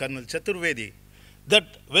Colonel Chaturvedi,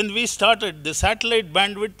 that when we started, the satellite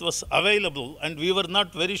bandwidth was available, and we were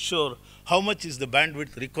not very sure how much is the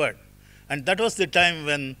bandwidth required. And that was the time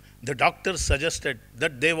when the doctors suggested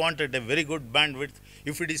that they wanted a very good bandwidth.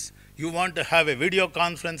 If it is, you want to have a video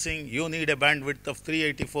conferencing, you need a bandwidth of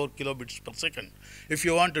 384 kilobits per second. If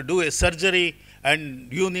you want to do a surgery,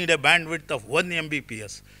 and you need a bandwidth of 1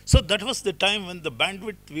 Mbps. So that was the time when the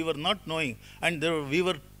bandwidth we were not knowing, and we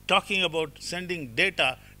were talking about sending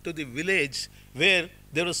data to the village where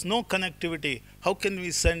there was no connectivity. How can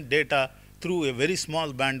we send data through a very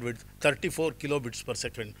small bandwidth, 34 kilobits per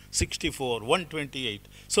second, 64, 128.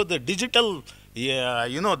 So the digital,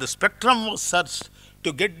 the spectrum was searched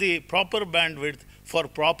to get the proper bandwidth for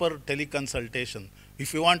proper teleconsultation.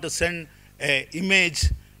 If you want to send an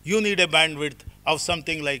image, you need a bandwidth of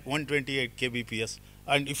something like 128 kbps.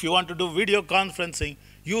 And if you want to do video conferencing,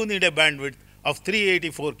 you need a bandwidth of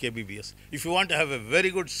 384 kbps. If you want to have a very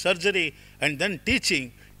good surgery and then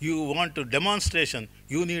teaching, you want to demonstration,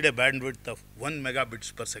 you need a bandwidth of 1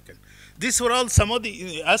 megabits per second. These were all some of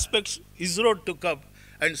the aspects ISRO took up,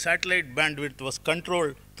 and satellite bandwidth was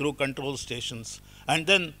controlled through control stations. And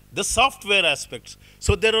then the software aspects.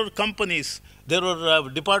 So there were companies, there were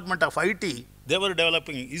Department of IT, they were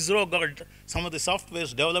developing. ISRO got some of the softwares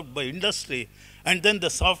developed by industry, and then the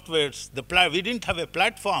softwares, we didn't have a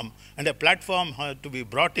platform, and a platform had to be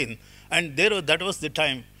brought in. And that was the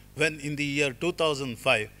time when in the year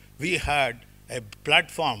 2005, we had a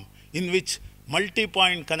platform in which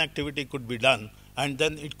multi-point connectivity could be done, and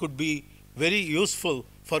then it could be very useful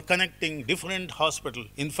for connecting different hospitals.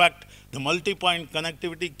 In fact, the multi-point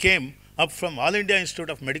connectivity came up from All India Institute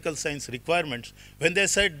of Medical Science requirements, when they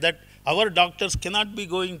said that our doctors cannot be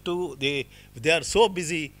going to, they are so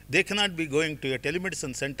busy, they cannot be going to a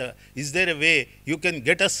telemedicine center. Is there a way you can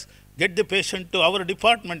get the patient to our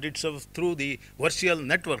department itself through the virtual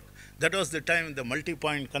network? That was the time the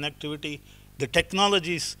multi-point connectivity, the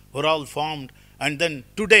technologies were all formed. And then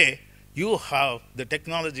today, you have the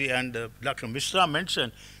technology, and Dr. Mishra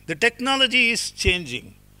mentioned, the technology is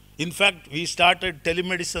changing. In fact, we started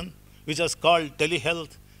telemedicine, which was called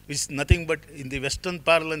telehealth, which is nothing but, in the Western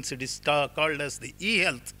parlance, it is called as the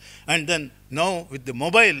e-health. And then now, with the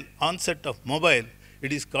mobile, onset of mobile,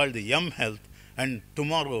 it is called the m-health. And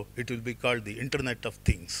tomorrow, it will be called the Internet of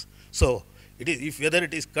Things. So, whether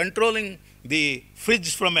it is controlling the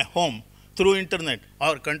fridge from a home through internet,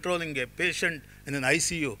 or controlling a patient in an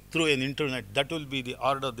ICU through an internet, that will be the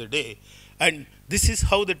order of the day. And this is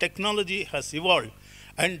how the technology has evolved.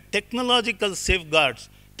 And technological safeguards,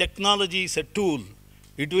 technology is a tool.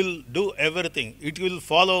 It will do everything. It will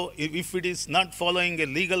follow. If it is not following a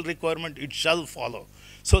legal requirement, it shall follow.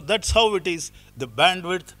 So that's how it is. The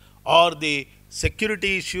bandwidth or the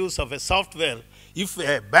security issues of a software, if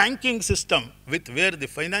a banking system with where the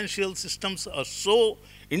financial systems are so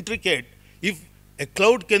intricate, if a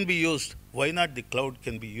cloud can be used, why not the cloud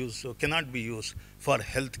can be used or cannot be used for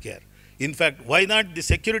healthcare? In fact, why not the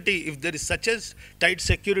security, if there is such a tight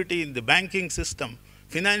security in the banking system,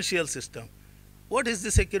 financial system, what is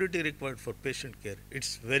the security required for patient care?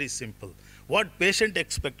 It's very simple. What patient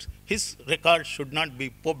expects, his record should not be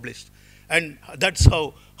published. And that's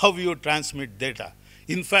how you transmit data.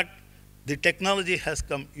 In fact, the technology has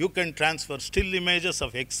come. You can transfer still images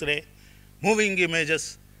of X-ray, moving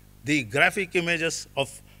images, the graphic images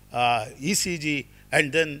of ECG,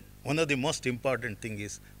 and then one of the most important thing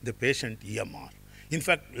is the patient EMR. In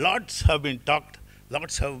fact, lots have been talked, a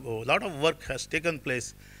lot of work has taken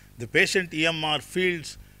place. The patient EMR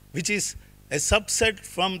fields, which is a subset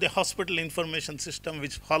from the hospital information system,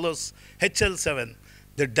 which follows HL7,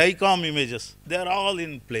 the DICOM images, they are all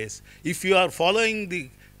in place. If you are following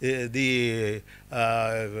the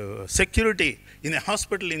security in a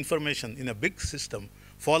hospital information in a big system,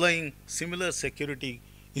 following similar security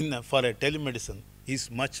for a telemedicine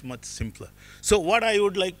is much, much simpler. So what I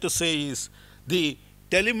would like to say is the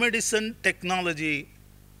telemedicine technology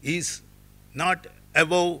is not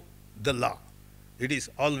above the law. It is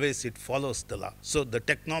always, it follows the law. So the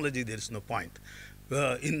technology, there is no point.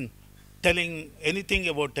 In telling anything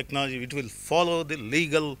about technology, it will follow the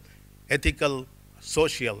legal, ethical,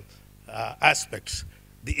 social aspects.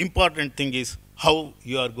 The important thing is how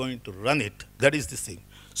you are going to run it. That is the thing.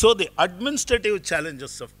 So the administrative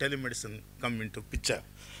challenges of telemedicine come into picture.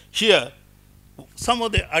 Here, some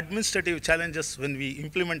of the administrative challenges when we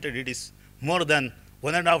implemented it is more than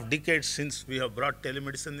 1.5 decades since we have brought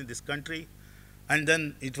telemedicine in this country. And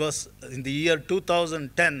then it was in the year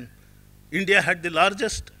 2010, India had the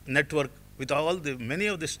largest network with many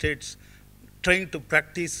of the states trying to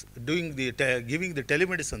practice giving the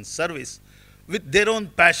telemedicine service with their own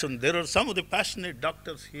passion. There are some of the passionate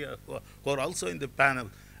doctors here who are also in the panel,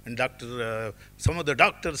 and some of the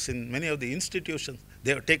doctors in many of the institutions,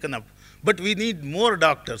 they have taken up. But we need more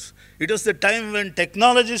doctors. It was the time when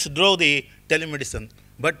technologists drove the telemedicine,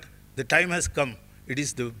 but the time has come. It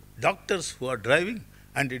is the doctors who are driving,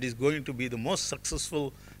 and it is going to be the most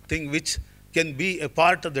successful thing which can be a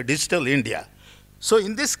part of the digital India. So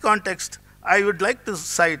in this context, I would like to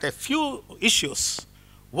cite a few issues.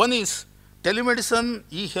 One is telemedicine,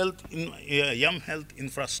 e-health, m-health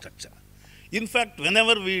infrastructure. In fact,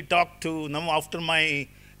 whenever we talk to, now after my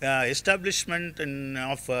establishment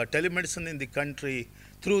of telemedicine in the country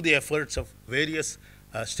through the efforts of various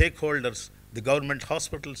stakeholders, the government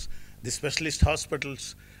hospitals, the specialist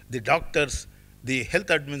hospitals, the doctors, the health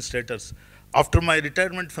administrators. After my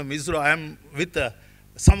retirement from ISRO, I am with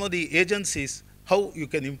some of the agencies, how you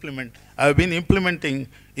can implement. I have been implementing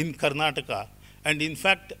in Karnataka, and in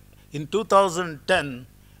fact, in 2010,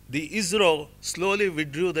 the ISRO slowly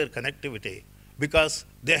withdrew their connectivity because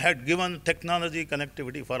they had given technology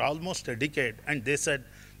connectivity for almost a decade, and they said,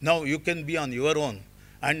 now you can be on your own.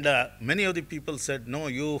 And many of the people said, no,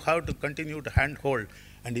 you have to continue to handhold,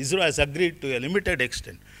 and ISRO has agreed to a limited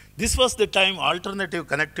extent. This was the time alternative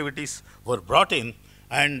connectivities were brought in,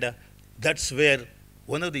 and that's where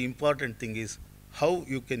one of the important things is how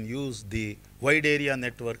you can use the wide area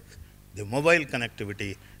network, the mobile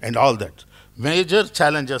connectivity, and all that. Major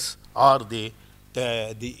challenges are the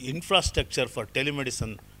infrastructure for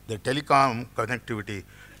telemedicine, the telecom connectivity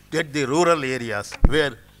at the rural areas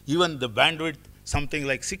where even the bandwidth, something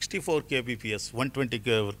like 64 kbps,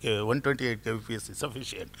 128 kbps is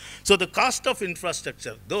sufficient. So the cost of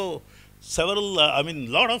infrastructure, though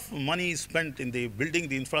lot of money is spent in the building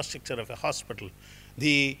the infrastructure of a hospital,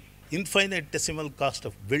 the infinitesimal cost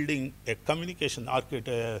of building a communication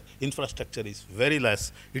infrastructure is very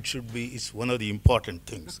less. It should be, is one of the important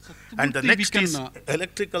things. And the next is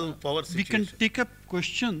electrical power situation. We can take up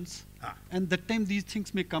questions, and that time these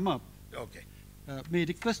things may come up. Okay. May I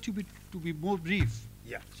request you to be more brief?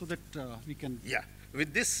 Yeah. So that we can. Yeah.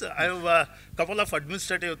 With this, I have a couple of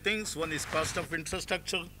administrative things. One is cost of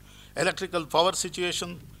infrastructure, electrical power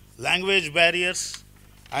situation, language barriers,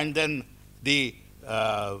 and then the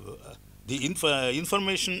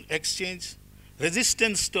information exchange,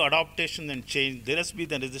 resistance to adaptation and change. There has to be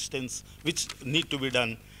the resistance which need to be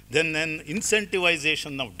done. Then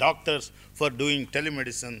incentivization of doctors for doing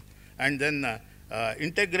telemedicine, and then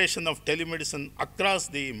integration of telemedicine across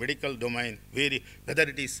the medical domain, whether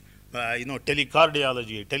it is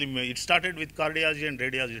telecardiology. It started with cardiology and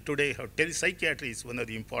radiology. Today, telepsychiatry is one of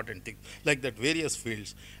the important things, like that various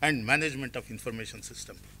fields, and management of information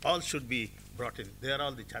system. All should be brought in. They are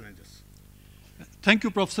all the challenges. Thank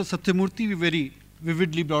you, Professor Satyamurthy. We very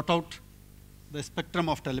vividly brought out the spectrum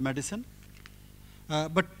of telemedicine.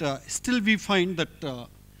 But still we find that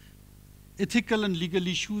ethical and legal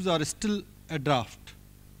issues are still a draft,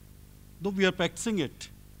 though we are practicing it.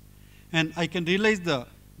 And I can realize the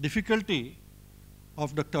difficulty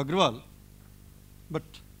of Dr. Agrawal, but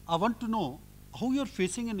I want to know how you are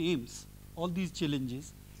facing in AIMS all these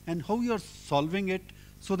challenges and how you are solving it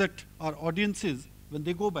so that our audiences, when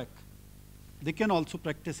they go back, they can also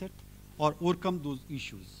practice it or overcome those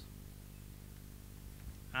issues.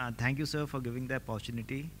 Thank you, sir, for giving the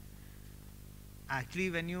opportunity. Actually,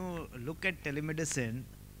 when you look at telemedicine,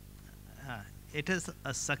 it is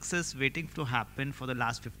a success waiting to happen for the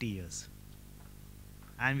last 50 years.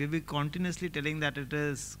 And we'll be continuously telling that it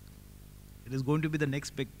is going to be the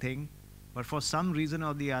next big thing, but for some reason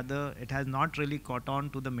or the other, it has not really caught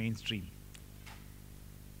on to the mainstream.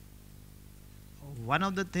 One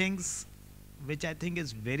of the things which I think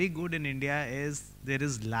is very good in India is there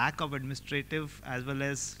is lack of administrative as well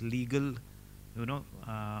as legal,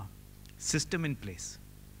 system in place.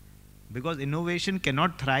 Because innovation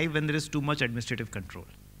cannot thrive when there is too much administrative control.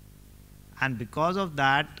 And because of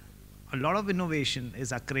that, a lot of innovation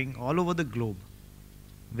is occurring all over the globe,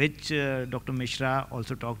 which Dr. Mishra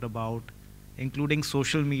also talked about, including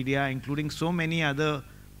social media, including so many other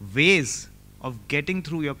ways of getting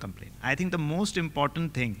through your complaint. I think the most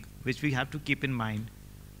important thing which we have to keep in mind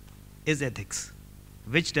is ethics,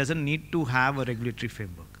 which doesn't need to have a regulatory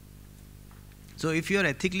framework. So if you're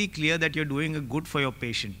ethically clear that you're doing a good for your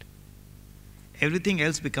patient, everything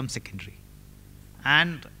else becomes secondary.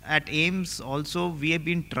 And at AIMS also we have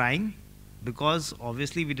been trying, because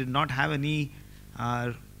obviously we did not have any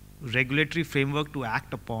regulatory framework to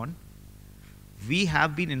act upon. We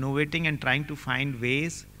have been innovating and trying to find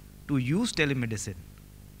ways to use telemedicine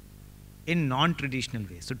in non-traditional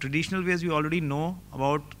ways. So traditional ways we already know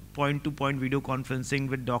about point-to-point video conferencing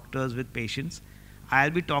with doctors, with patients. I'll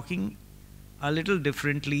be talking a little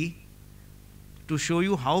differently to show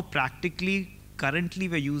you how practically currently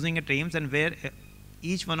we're using at AIMS and where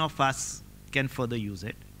each one of us can further use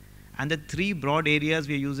it. And the three broad areas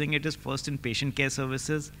we're using it is first in patient care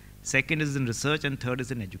services, second is in research, and third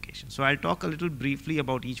is in education. So I'll talk a little briefly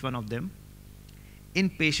about each one of them. In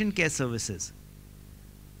patient care services,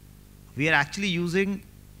 we are actually using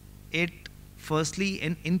it firstly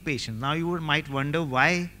in inpatients. Now you might wonder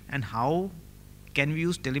why and how can we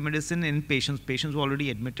use telemedicine in patients who are already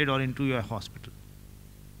admitted or into your hospital.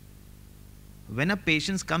 When a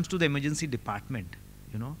patient comes to the emergency department,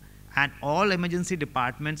 and all emergency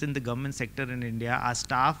departments in the government sector in India are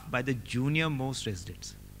staffed by the junior most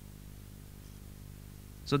residents.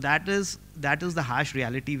 So that is the harsh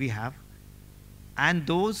reality we have. And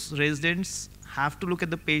those residents have to look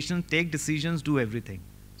at the patient, take decisions, do everything.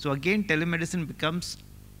 So again, telemedicine becomes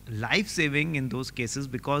life-saving in those cases,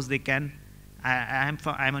 because they can, I'm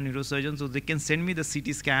a neurosurgeon, so they can send me the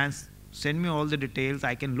CT scans, send me all the details,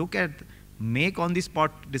 I can look at, make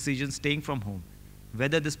on-the-spot decisions staying from home,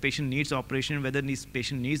 whether this patient needs operation, whether this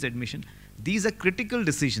patient needs admission. These are critical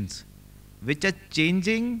decisions which are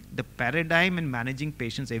changing the paradigm in managing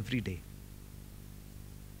patients every day.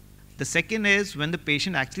 The second is when the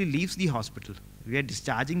patient actually leaves the hospital. We are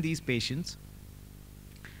discharging these patients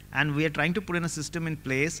and we are trying to put in a system in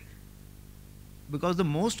place, because the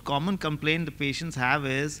most common complaint the patients have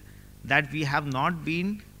is that we have not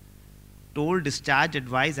been told discharge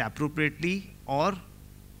advice appropriately or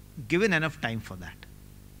given enough time for that.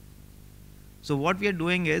 So what we are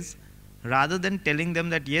doing is, rather than telling them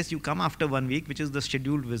that yes, you come after 1 week, which is the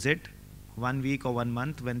scheduled visit, 1 week or 1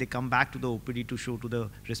 month, when they come back to the OPD to show to the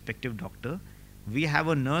respective doctor, we have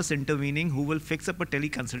a nurse intervening who will fix up a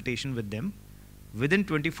teleconsultation with them within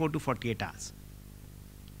 24 to 48 hours.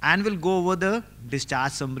 And will go over the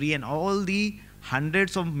discharge summary and all the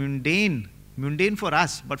hundreds of mundane for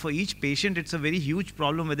us, but for each patient it's a very huge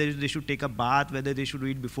problem, whether they should take a bath, whether they should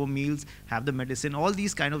eat before meals, have the medicine, all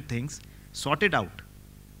these kind of things sorted out.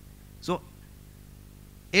 So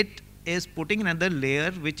it is putting another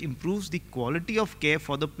layer which improves the quality of care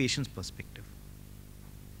for the patient's perspective.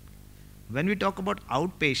 When we talk about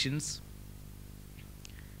outpatients,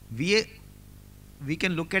 we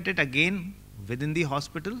can look at it again within the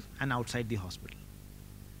hospital and outside the hospital.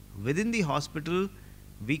 Within the hospital,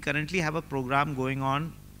 we currently have a program going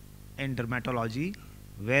on in dermatology,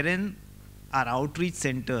 wherein our outreach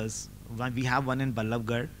centers, we have one in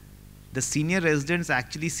Ballabgarh, the senior residents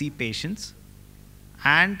actually see patients,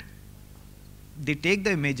 and they take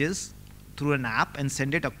the images through an app and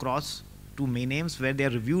send it across to main aims where they are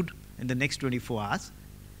reviewed in the next 24 hours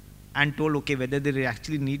and told, okay, whether they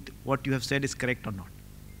actually need what you have said is correct or not.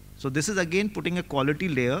 So this is again putting a quality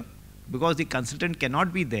layer, because the consultant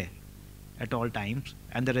cannot be there at all times,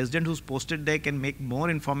 and the resident who's posted there can make more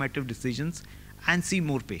informative decisions and see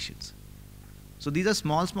more patients. So these are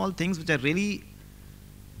small things which are really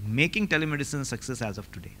making telemedicine a success as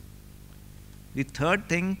of today. The third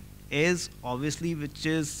thing is obviously, which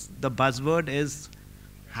is the buzzword, is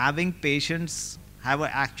having patients have an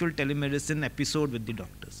actual telemedicine episode with the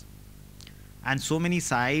doctors. And so many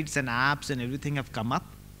sites and apps and everything have come up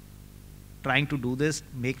trying to do this,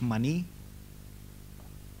 make money.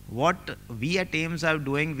 What we at AIMS are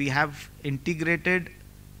doing, we have integrated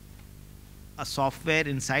a software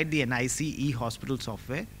inside the NIC e-hospital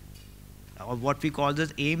software, or what we call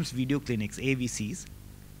as AIMS video clinics, AVCs,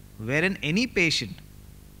 wherein any patient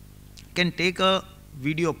can take a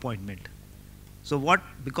video appointment. So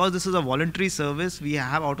because this is a voluntary service, we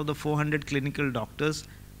have out of the 400 clinical doctors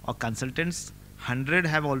or consultants, 100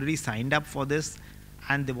 have already signed up for this,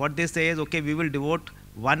 and what they say is, okay, we will devote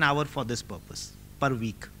 1 hour for this purpose per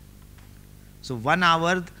week. So 1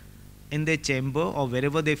 hour in their chamber or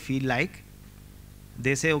wherever they feel like,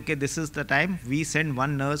 they say, okay, this is the time. We send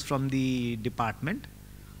one nurse from the department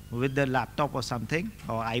with the laptop or something,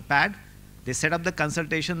 or iPad. They set up the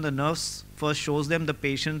consultation. The nurse first shows them the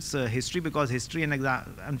patient's history, because history and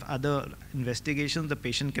other investigations the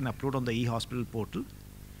patient can upload on the e-hospital portal.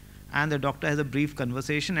 And the doctor has a brief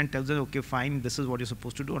conversation and tells them, okay, fine, this is what you're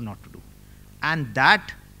supposed to do or not to do. And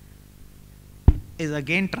that is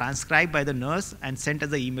again transcribed by the nurse and sent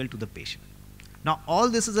as an email to the patient. Now, all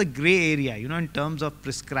this is a gray area, in terms of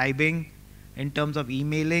prescribing, in terms of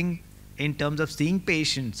emailing, in terms of seeing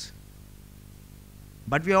patients.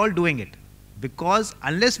 But we are all doing it, because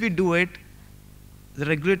unless we do it, the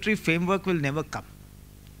regulatory framework will never come.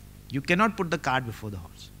 You cannot put the cart before the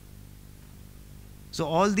horse. So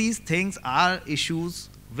all these things are issues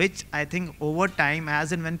which I think over time,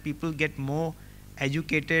 as and when people get more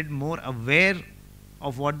educated, more aware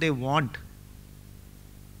of what they want,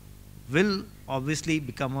 will obviously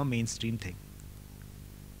become a mainstream thing.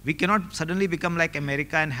 We cannot suddenly become like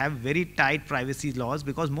America and have very tight privacy laws,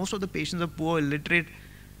 because most of the patients are poor, illiterate,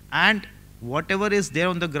 and whatever is there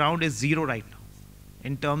on the ground is zero right now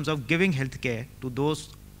in terms of giving healthcare to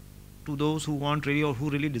those who want really or who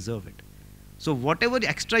really deserve it. So whatever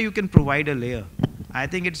extra you can provide a layer, I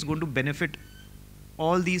think it's going to benefit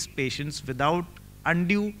all these patients without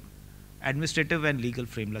undue administrative and legal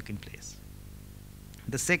framework in place.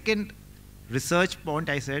 The second research point,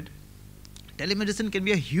 I said, telemedicine can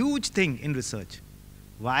be a huge thing in research.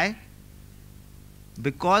 Why?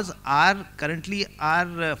 Because currently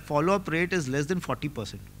our follow-up rate is less than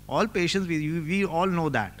 40%. All patients, we all know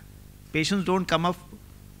that. Patients don't come up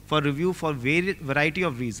for review for variety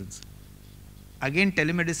of reasons. Again,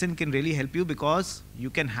 telemedicine can really help you, because you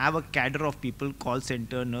can have a cadre of people, call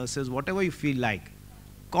center, nurses, whatever you feel like,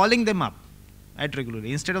 calling them up at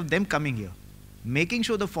regularly instead of them coming here, making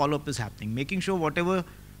sure the follow-up is happening, making sure whatever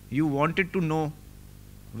you wanted to know,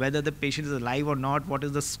 whether the patient is alive or not, what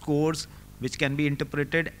is the scores which can be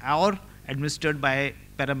interpreted or administered by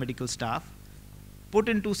paramedical staff, put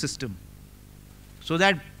into system, so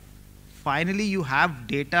that finally you have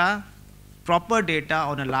data, proper data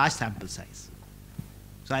on a large sample size.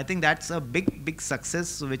 So I think that's a big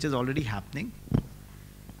success which is already happening.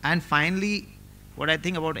 And finally, what I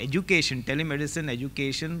think about education, telemedicine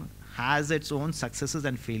education has its own successes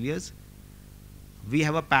and failures. We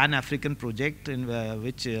have a Pan-African project in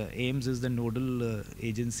which AIMS is the nodal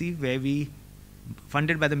agency, where we,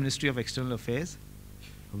 funded by the Ministry of External Affairs,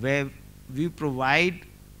 where we provide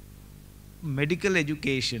medical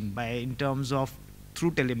education in terms of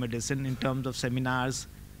through telemedicine, in terms of seminars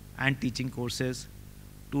and teaching courses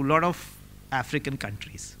to a lot of African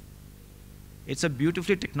countries. It's a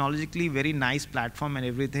beautifully technologically very nice platform and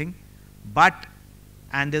everything,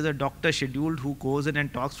 and there's a doctor scheduled who goes in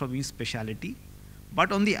and talks from each specialty.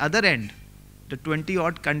 But on the other end, the 20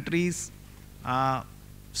 odd countries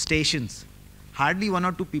stations, hardly 1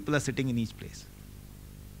 or 2 people are sitting in each place.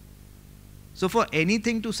 So for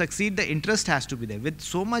anything to succeed, the interest has to be there. With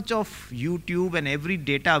so much of YouTube and every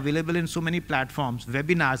data available in so many platforms,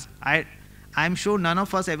 webinars, I'm sure none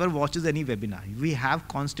of us ever watches any webinar. We have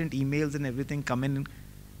constant emails and everything come in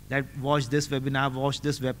that watch this webinar, watch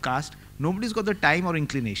this webcast. Nobody's got the time or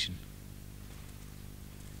inclination,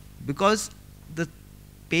 because the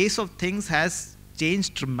pace of things has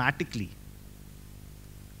changed dramatically.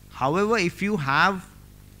 However, if you have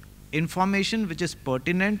information which is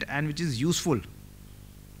pertinent and which is useful,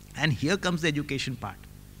 And here comes the education part.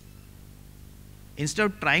 Instead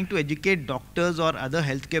of trying to educate doctors or other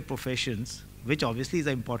healthcare professions, which obviously is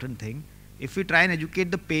an important thing, if we try and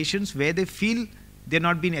educate the patients where they feel they're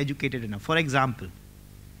not being educated enough. For example,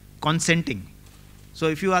 consenting. So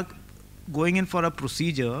if you are going in for a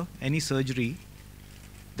procedure, any surgery,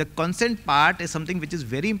 the consent part is something which is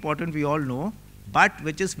very important, we all know, but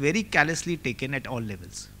which is very callously taken at all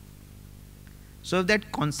levels. So if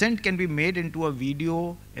that consent can be made into a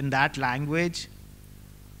video in that language,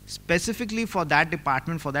 specifically for that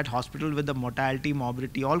department, for that hospital with the mortality,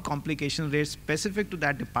 morbidity, all complication rates specific to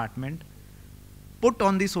that department, put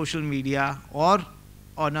on the social media or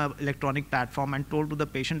on an electronic platform and told to the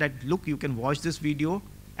patient that, look, you can watch this video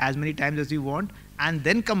as many times as you want and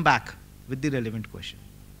then come back with the relevant question.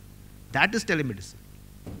 That is telemedicine.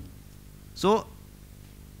 So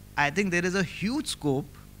I think there is a huge scope.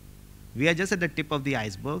 We are just at the tip of the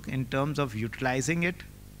iceberg in terms of utilizing it,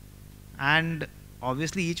 and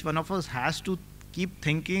obviously each one of us has to keep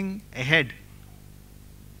thinking ahead,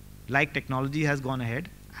 like technology has gone ahead,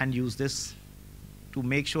 and use this to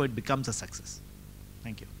make sure it becomes a success.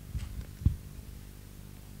 Thank you.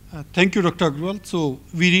 Thank you, Dr. Agrawal. So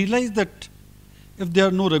we realize that if there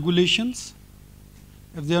are no regulations,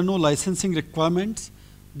 if there are no licensing requirements,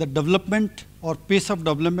 the development or pace of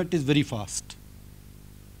development is very fast.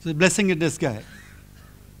 So a blessing in disguise.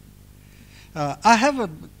 I have a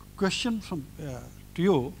question from to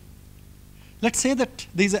you. Let's say that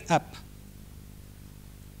there is an app,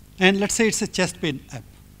 and let's say it's a chest pain app.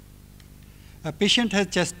 A patient has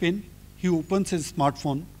chest pain. He opens his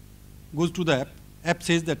smartphone, goes to the app. App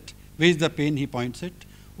says that where is the pain? He points it.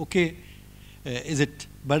 Okay, is it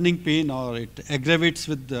burning pain or it aggravates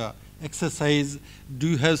with the exercise? Do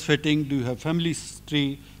you have sweating? Do you have family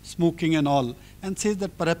history, smoking and all? And says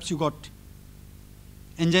that perhaps you got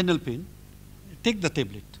anginal pain. Take the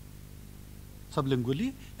tablet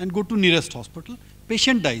sublingually and go to nearest hospital.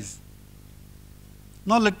 Patient dies.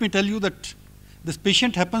 Now let me tell you that this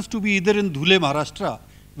patient happens to be either in Dhule, Maharashtra,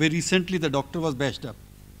 where recently the doctor was bashed up,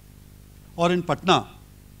 or in Patna.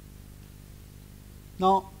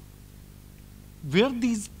 Now, where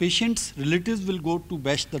these patients' relatives will go to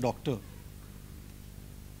bash the doctor?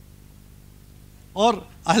 Or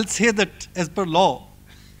I'll say that as per law,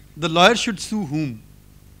 the lawyer should sue whom?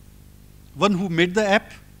 One who made the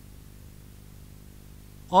app,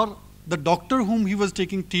 or the doctor whom he was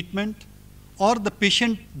taking treatment, or the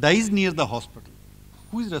patient dies near the hospital?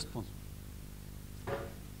 Who is responsible?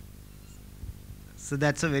 So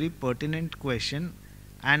that's a very pertinent question,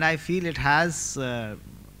 and I feel it has,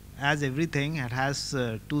 as everything, it has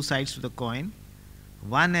two sides to the coin.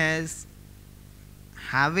 One is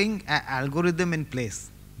having an algorithm in place.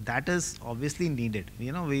 That is obviously needed.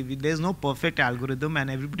 You know, there's no perfect algorithm, and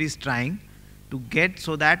everybody is trying to get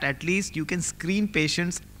so that at least you can screen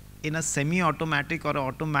patients in a semi-automatic or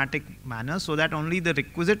automatic manner, so that only the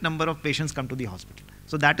requisite number of patients come to the hospital.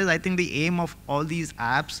 So that is, I think, the aim of all these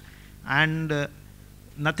apps, and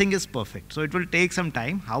nothing is perfect. So it will take some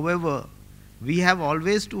time. However, we have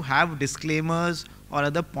always to have disclaimers or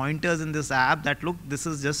other pointers in this app that, look, this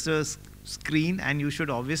is just a screen, and you should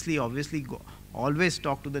obviously always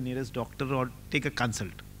talk to the nearest doctor or take a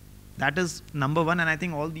consult. That is number one, and I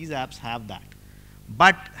think all these apps have that.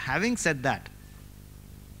 But having said that,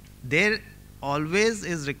 there always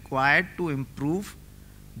is required to improve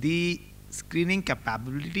the screening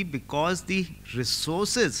capability, because the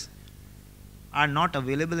resources are not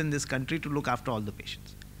available in this country to look after all the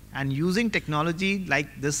patients. And using technology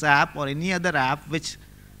like this app or any other app which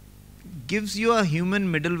gives you a human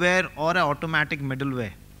middleware or an automatic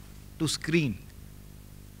middleware to screen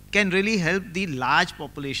can really help the large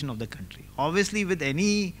population of the country. Obviously, with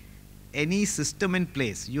any system in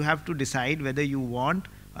place, you have to decide whether you want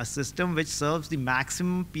a system which serves the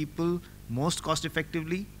maximum people most cost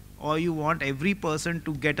effectively, or you want every person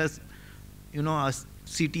to get a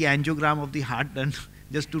CT angiogram of the heart done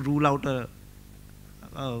just to rule out a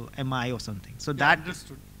MI or something. So Yeah, that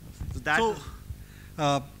understood.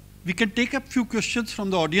 that We can take up few questions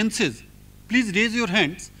from the audiences. Please raise your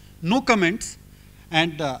hands, no comments,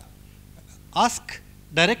 and ask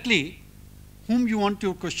directly whom you want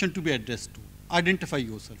your question to be addressed to. Identify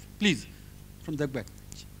yourself, please, from the back.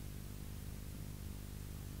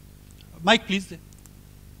 Mike, please.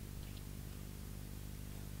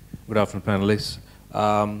 Good afternoon, panelists.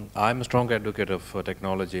 I'm a strong advocate of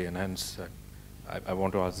technology, and hence I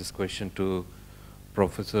want to ask this question to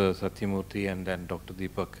Professor Satyamurthy and then Dr.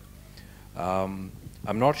 Deepak.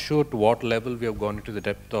 I'm not sure to what level we have gone into the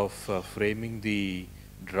depth of framing the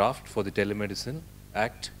draft for the Telemedicine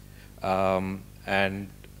Act, and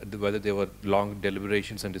whether there were long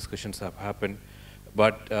deliberations and discussions have happened.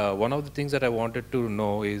 But one of the things that I wanted to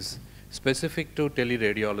know is specific to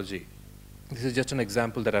teleradiology. This is just an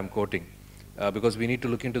example that I'm quoting because we need to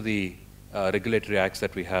look into the regulatory acts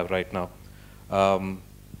that we have right now.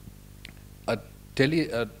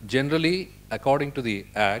 Generally, according to the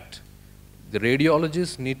act, the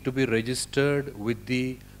radiologists need to be registered with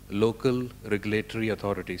the local regulatory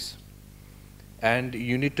authorities. And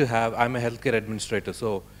you need to have, I'm a healthcare administrator,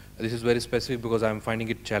 so this is very specific because I'm finding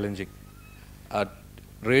it challenging.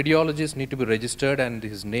 Radiologists need to be registered and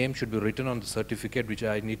his name should be written on the certificate which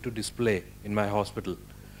I need to display in my hospital.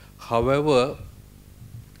 However,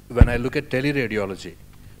 when I look at teleradiology,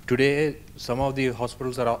 today some of the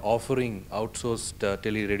hospitals are offering outsourced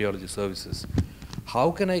teleradiology services.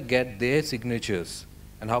 How can I get their signatures?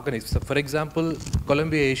 And how can I, so for example,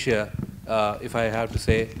 Columbia Asia, if I have to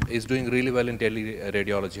say, is doing really well in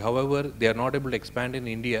teleradiology. However, they are not able to expand in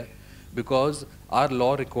India because our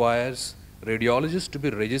law requires radiologists to be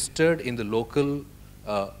registered in the local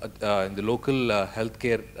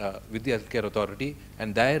healthcare with the healthcare authority,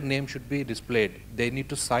 and their name should be displayed. They need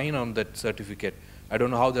to sign on that certificate. I don't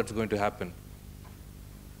know how that's going to happen.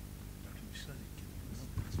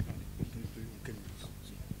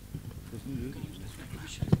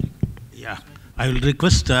 Yeah, I will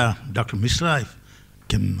request Dr. Mishra if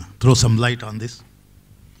can throw some light on this.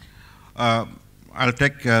 I'll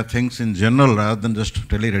take things in general rather than just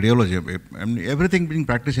teleradiology. I mean, everything being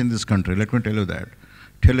practiced in this country, let me tell you that.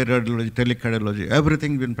 Teleradiology, telecardiology,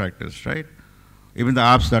 everything being practiced, right? Even the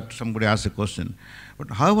apps that somebody asked a question.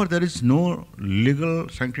 But however, there is no legal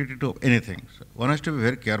sanctity to anything. So one has to be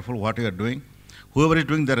very careful what you are doing. Whoever is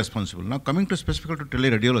doing, they're responsible. Now coming to specific to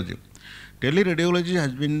teleradiology. Teleradiology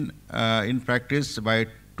has been in practice by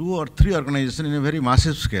 2 or 3 organizations in a very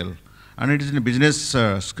massive scale. And it is in a business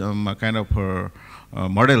kind of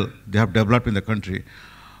model they have developed in the country.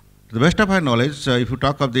 To the best of my knowledge, if you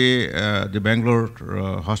talk of the Bangalore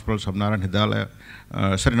hospital, Samnaran Hidalaya,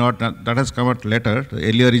 sorry, not that has come out later.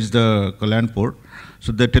 Earlier is the Kalyanpur.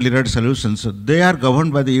 So the telerad solutions, they are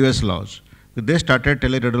governed by the US laws. They started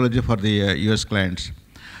teleradiology for the US clients.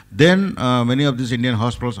 Then many of these Indian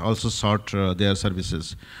hospitals also sought their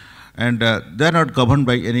services. And they are not governed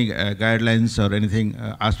by any guidelines or anything,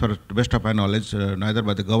 as far as the best of my knowledge, neither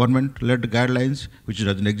by the government-led guidelines, which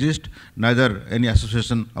doesn't exist, neither any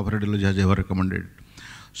association of radiology has ever recommended.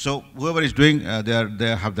 So whoever is doing,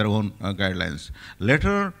 they have their own guidelines.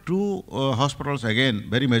 Later, 2 hospitals, again,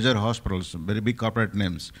 very major hospitals, very big corporate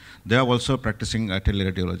names, they are also practicing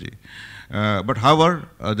teleradiology. But however,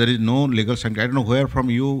 there is no legal sanction. I don't know where from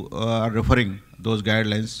you are referring those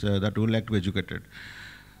guidelines that would like to be educated.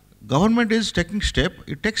 Government is taking step,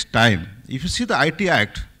 it takes time. If you see the IT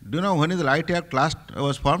Act, do you know when the IT Act last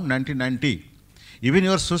was formed? 1990. Even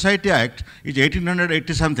your Society Act is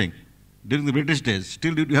 1880 something, during the British days.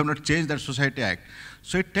 Still you have not changed that Society Act.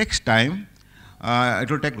 So it takes time.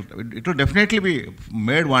 It will definitely be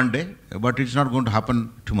made one day, but it's not going to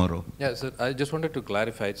happen tomorrow. Yeah, so I just wanted to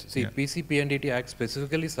clarify. See, PCPNDT Act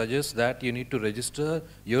specifically suggests that you need to register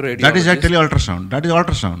your radiologist. That is actually ultrasound. That is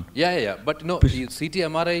ultrasound. Yeah. But no, CT,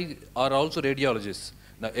 MRI are also radiologists.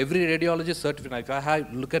 Now, every radiologist certificate, if I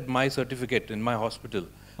look at my certificate in my hospital,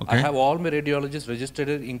 okay, I have all my radiologists registered,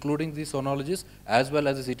 including the sonologists as well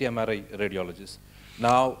as the CT, MRI radiologists.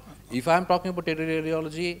 Now, if I'm talking about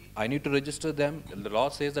teleradiology, I need to register them. The law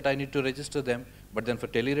says that I need to register them. But then for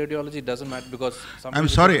teleradiology, it doesn't matter because... I'm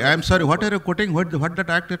sorry. What are you quoting? What that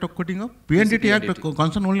act you're quoting of? PNDT Act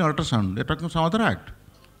concern only ultrasound. They're talking some other act.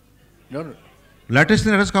 No. Latest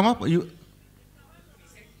thing that has come up, you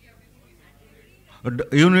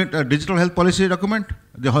need a digital health policy document?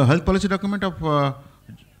 The health policy document of...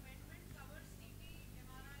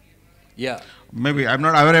 Yeah. Maybe, I'm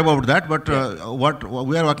not aware about that, but what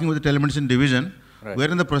we are working with the telemedicine division. Right. We are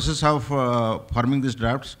in the process of forming these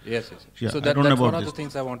drafts. Yes. Yeah, so that's one of the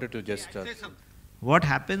things I wanted to just... What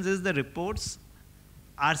happens is the reports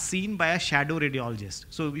are seen by a shadow radiologist.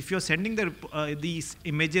 So if you're sending these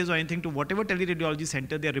images or anything to whatever teleradiology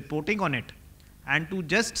center, they're reporting on it. And to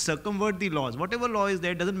just circumvent the laws, whatever law is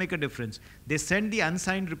there, doesn't make a difference. They send the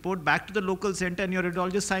unsigned report back to the local center and your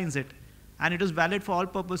radiologist signs it. And it is valid for all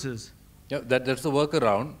purposes. Yeah, that's the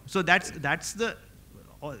workaround. So that's the...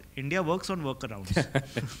 India works on workarounds.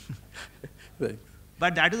 Right.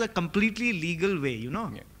 But that is a completely legal way, you know.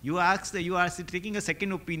 Yeah. You are taking a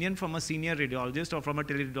second opinion from a senior radiologist or from a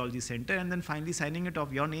teleradiology center and then finally signing it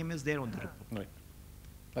off. Your name is there on the report. Right.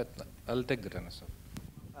 But I'll take that answer.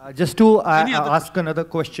 Just to ask another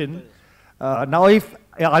question. Now,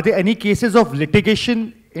 are there any cases of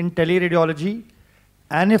litigation in teleradiology?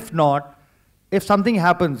 And if not, if something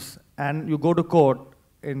happens and you go to court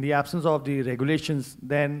in the absence of the regulations,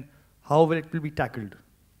 then how will it be tackled?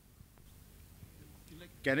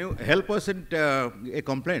 Can you help us in a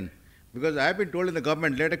complaint? Because I have been told in the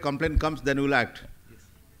government, let a complaint comes, then we'll act. Yes.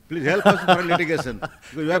 Please help us for litigation.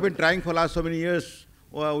 Because we have been trying for last so many years,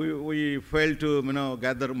 we failed to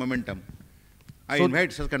gather momentum. I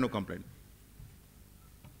invite such kind of complaint.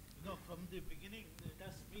 No, from the beginning, it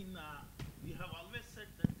has been, we have always said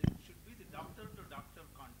that there should be the doctor-to-doctor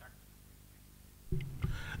contact.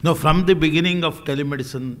 No, from the beginning of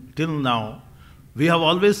telemedicine till now, we have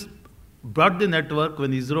always brought the network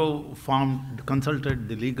when ISRO consulted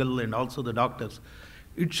the legal and also the doctors.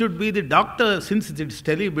 It should be the doctor, since it's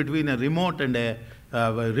tele between a remote and a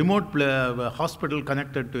hospital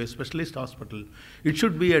connected to a specialist hospital, it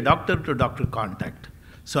should be a doctor-to-doctor contact.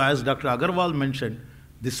 So as Dr. Agarwal mentioned,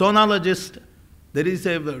 the sonologist, there is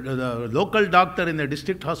a local doctor in the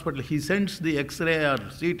district hospital, he sends the X-ray or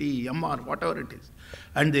CT, MR, whatever it is.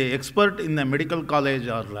 And the expert in the medical college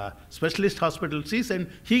or specialist hospital sees and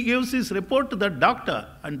he gives his report to the doctor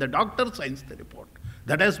and the doctor signs the report.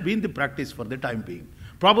 That has been the practice for the time being.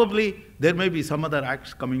 Probably there may be some other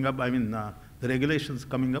acts coming up, the regulations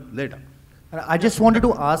coming up later. I just wanted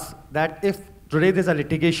to ask that if today there's a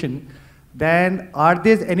litigation, then are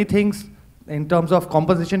there any things in terms of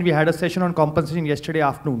compensation? We had a session on compensation yesterday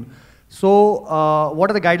afternoon. So what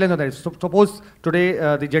are the guidelines on that? So suppose today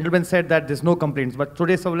the gentleman said that there's no complaints, but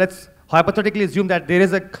today, so let's hypothetically assume that there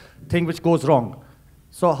is a thing which goes wrong.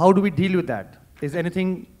 So how do we deal with that? Is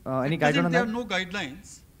anything, any guideline on that? There are no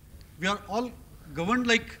guidelines. We are all governed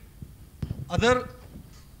like other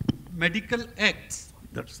medical acts.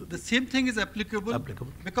 The same thing is applicable.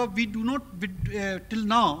 Because we do not, till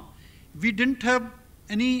now, we didn't have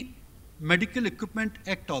any medical equipment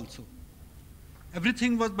act also.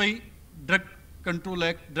 Everything was by Drug Control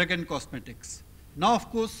Act, Drug and Cosmetics. Now, of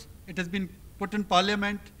course, it has been put in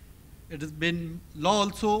Parliament. It has been law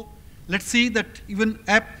also. Let's see that even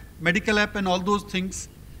medical app and all those things,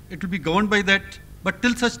 it will be governed by that. But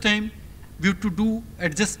till such time, we have to do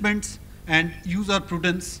adjustments and use our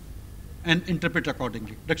prudence and interpret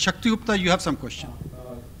accordingly. Dr. Shakti Gupta, you have some question.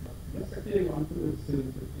 Yes, actually, I want to say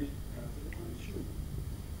an issue.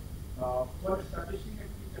 For establishing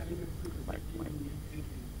a telemedicine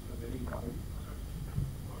very important.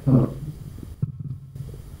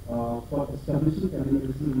 For establishing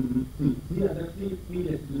telemedicine, we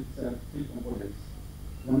have three components.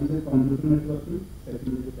 One is a computer networking,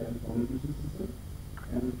 second is a telecommunication system,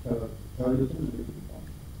 and third is a medical form.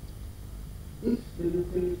 If there is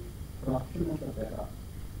a corruption of the data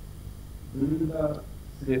during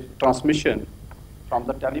the transmission from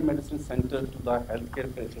the telemedicine center to the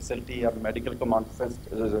healthcare facility or medical command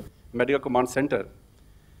center,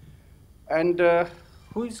 and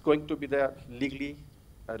who is going to be the legally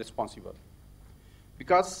responsible?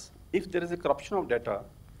 Because if there is a corruption of data,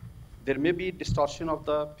 there may be distortion of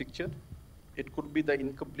the picture. It could be the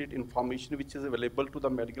incomplete information which is available to the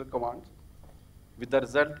medical command. With the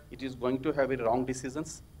result, it is going to have a wrong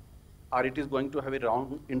decisions, or it is going to have a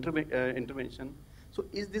wrong intervention. So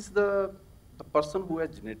is this the person who has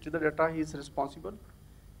generated the data, he is responsible?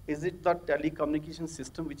 Is it the telecommunication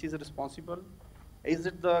system which is responsible? Is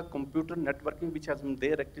it the computer networking which has been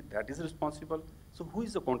directed that is responsible? So who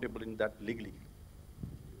is accountable in that legally?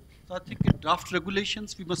 So I think in draft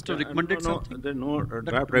regulations, we must have recommended something. There are no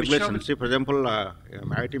draft regulations. See, for example,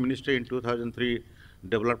 IT Ministry in 2003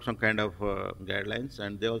 developed some kind of guidelines,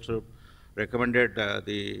 and they also recommended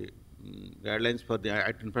the guidelines for the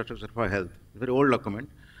IT infrastructure for health. It's a very old document.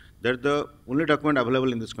 That's the only document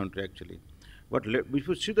available in this country, actually. But if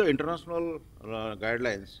you see the international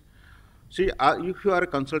guidelines, see, if you are a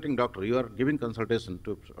consulting doctor, you are giving consultation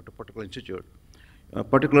to a particular institute, a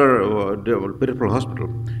particular peripheral hospital.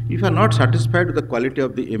 If you are not satisfied with the quality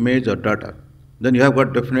of the image or data, then you have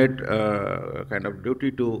got definite kind of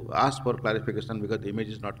duty to ask for clarification because the image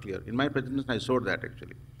is not clear. In my presentation, I showed that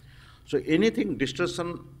actually. So anything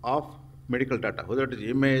distortion of medical data, whether it is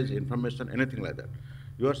image, information, anything like that,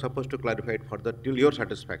 you are supposed to clarify it further till your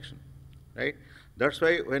satisfaction, right? That's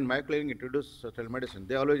why when my clinic introduced telemedicine,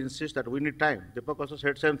 they always insist that we need time. Deepak also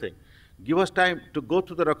said same thing. Give us time to go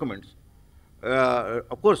through the documents.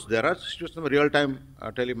 Of course, there are situations of real-time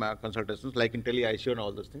consultations, like in tele-ICU and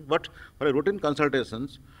all those things. But for a routine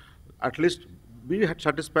consultations, at least be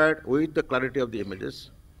satisfied with the clarity of the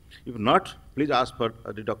images. If not, please ask for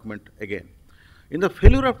the document again. In the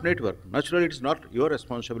failure of network, naturally it is not your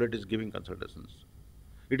responsibility is giving consultations.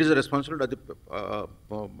 It is a responsibility of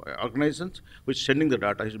the organizations which sending the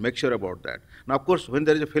data. You should make sure about that. Now, of course, when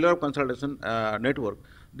there is a failure of consultation network,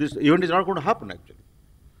 this event is not going to happen actually.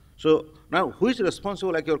 So now, who is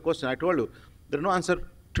responsible, like your question? I told you, there is no answer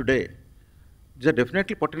today. These are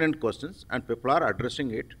definitely pertinent questions, and people are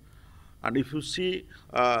addressing it. And if you see,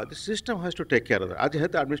 the system has to take care of that. As a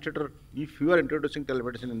health administrator, if you are introducing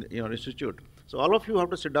telemedicine in your institute, so all of you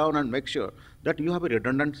have to sit down and make sure that you have a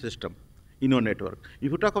redundant system in your network.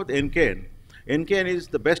 If you talk about NKN, NKN is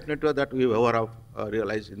the best network that we ever have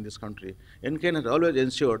realized in this country. NKN has always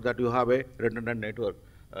ensured that you have a redundant network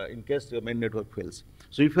in case your main network fails.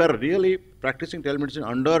 So if you are really practicing telemedicine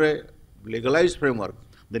under a legalized framework,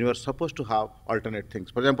 then you are supposed to have alternate things.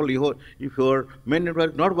 For example, if your main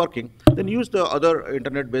network is not working, then use the other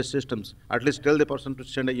internet-based systems. At least tell the person to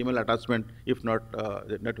send an email attachment if not,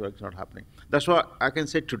 the network is not happening. That's why I can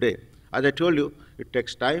say today. As I told you, it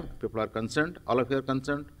takes time. People are concerned. All of you are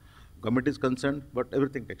concerned. Government is concerned, but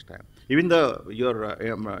everything takes time. Even your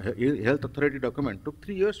health authority document took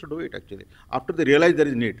 3 years to do it, actually, after they realized there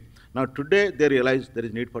is need. Now today they realize there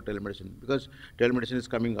is need for telemedicine because telemedicine is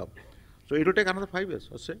coming up. So it will take another 5 years,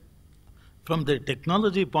 let's say. From the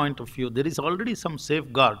technology point of view, there is already some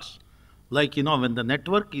safeguards. Like, when the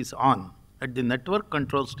network is on, at the network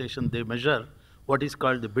control station, they measure what is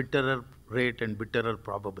called the bit error rate and bit error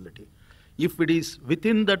probability. If it is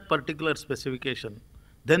within that particular specification,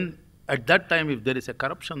 then at that time, if there is a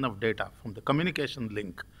corruption of data from the communication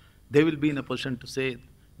link, they will be in a position to say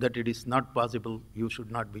that it is not possible, you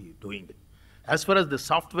should not be doing it. As far as the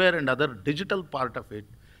software and other digital part of it,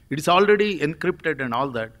 it is already encrypted and all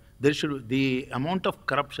that. The amount of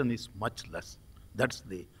corruption is much less. That's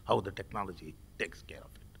how the technology takes care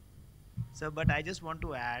of it. So, but I just want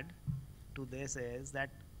to add to this is that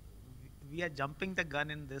we are jumping the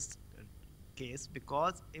gun in this case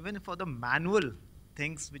because even for the manual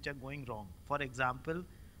things which are going wrong, for example,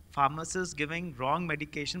 pharmacists giving wrong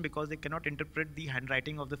medication because they cannot interpret the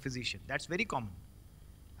handwriting of the physician. That's very common.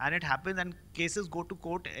 And it happens and cases go to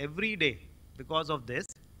court every day because of this,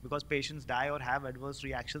 because patients die or have adverse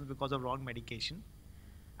reactions because of wrong medication.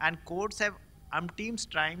 And courts have teams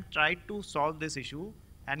tried to solve this issue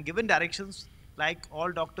and given directions like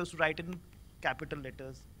all doctors to write in capital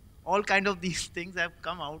letters. All kind of these things have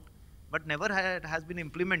come out, but never has been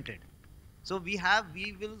implemented. So we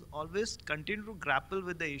will always continue to grapple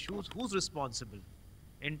with the issues, who's responsible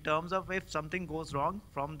in terms of if something goes wrong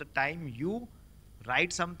from the time you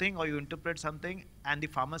write something or you interpret something and the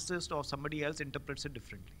pharmacist or somebody else interprets it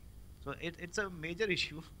differently. So it's a major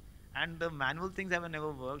issue and the manual things have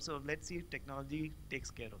never worked. So let's see if technology takes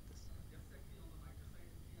care of this.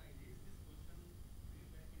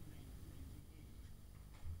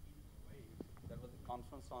 There was a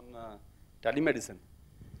conference on telemedicine.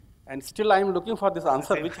 And still I am looking for this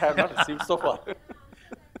answer which I have not received so far.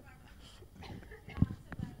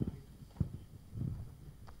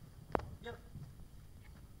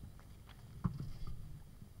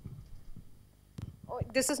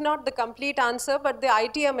 This is not the complete answer, but the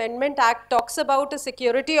IT Amendment Act talks about a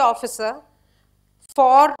security officer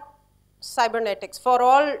for cybernetics, for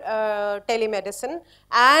all telemedicine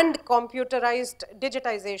and computerized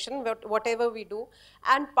digitization, whatever we do.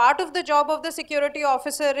 And part of the job of the security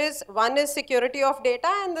officer is, one is security of data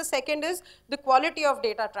and the second is the quality of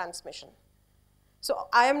data transmission. So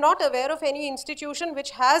I am not aware of any institution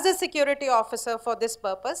which has a security officer for this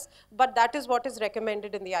purpose, but that is what is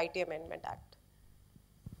recommended in the IT Amendment Act.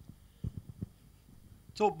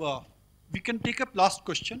 So we can take up last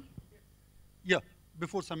question. Yeah,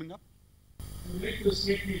 before summing up. I would like to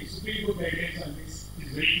state the Supreme Court guidelines on this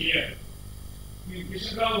is very clear. In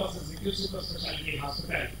Kishanrao versus Secure Super Specialty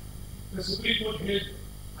Hospital, the Supreme Court held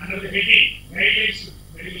under the heading Guidelines to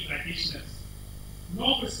Medical Practitioners,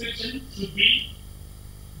 no prescription should be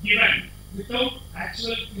given without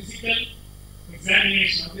actual physical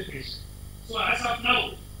examination of the patient. So as of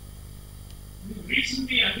now, reaching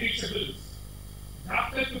the unreachables,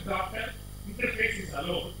 doctor to doctor interface is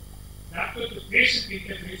allowed, doctor to patient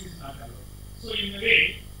interface is not allowed. So in a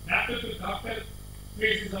way, doctor to doctor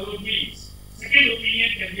face is allowed means second opinion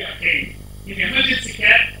can be obtained. In emergency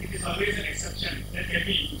care, it is always an exception that can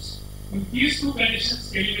be used. In these two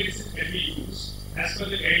conditions, telemedicine can be used as per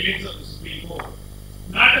the guidelines of the Supreme Court.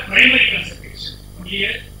 Not a primary consultation, only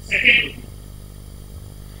a second opinion.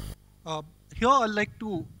 Here I'd like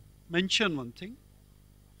to mention one thing,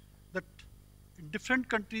 that in different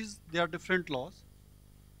countries there are different laws.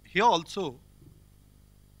 Here also,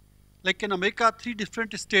 like in America, 3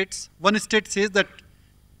 different states, one state says that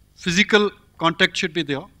physical contact should be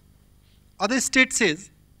there. Other state says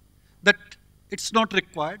that it's not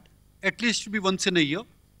required, at least should be once in a year.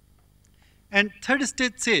 And third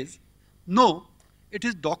state says, no, it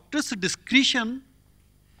is doctor's discretion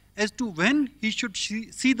as to when he should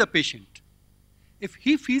see the patient. If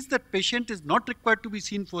he feels that patient is not required to be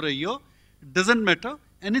seen for a year, it doesn't matter,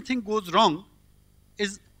 anything goes wrong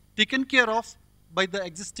is taken care of by the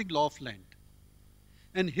existing law of land.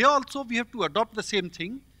 And here also we have to adopt the same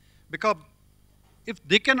thing, because if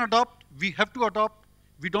they can adopt, we have to adopt.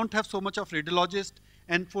 We don't have so much of radiologists,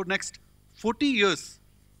 and for next 40 years,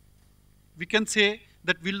 we can say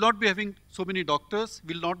that we'll not be having so many doctors,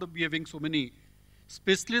 we'll not be having so many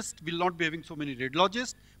specialists, we'll not be having so many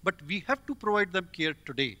radiologists, but we have to provide them care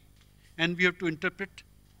today, and we have to interpret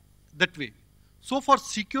that way. So for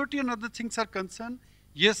security and other things are concerned,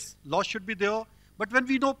 yes, law should be there, but when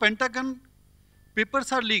we know Pentagon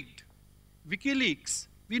papers are leaked, WikiLeaks,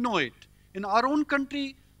 we know it. In our own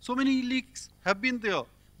country, so many leaks have been there.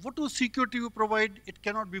 What security we provide, it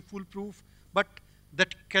cannot be foolproof, but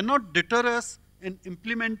that cannot deter us in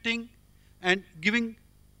implementing and giving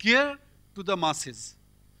care to the masses.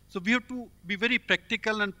 So we have to be very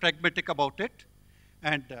practical and pragmatic about it.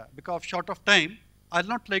 And because of short of time, I'll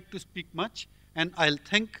not like to speak much, and I'll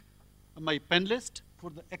thank my panelists for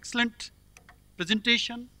the excellent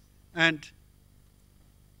presentation and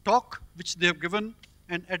talk which they have given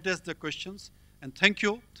and address the questions. And thank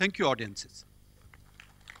you audiences.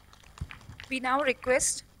 We now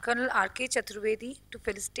request Colonel R.K. Chaturvedi to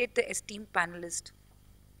felicitate the esteemed panelist.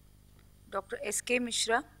 Dr. S.K.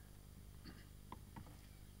 Mishra,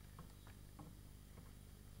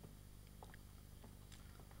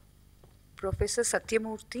 Professor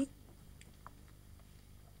Satyamurthy,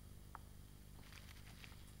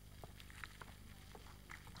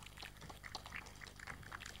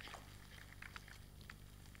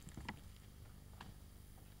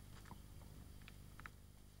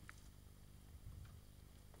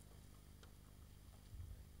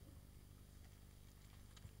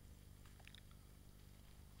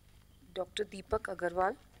 Dr. Deepak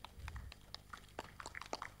Agarwal,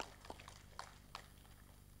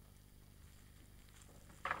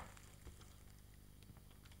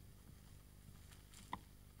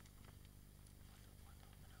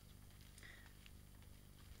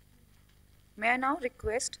 may I now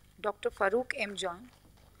request Dr. Farooq M. Jan,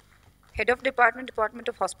 Head of Department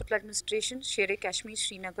of Hospital Administration, Sher-e Kashmir,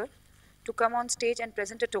 Srinagar, to come on stage and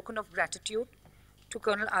present a token of gratitude to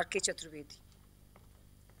Colonel R.K. Chaturvedi.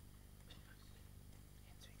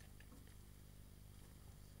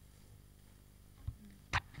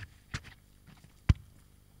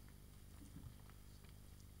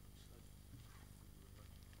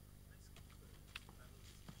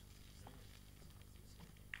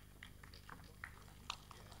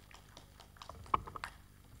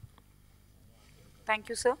 Thank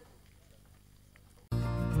you, sir.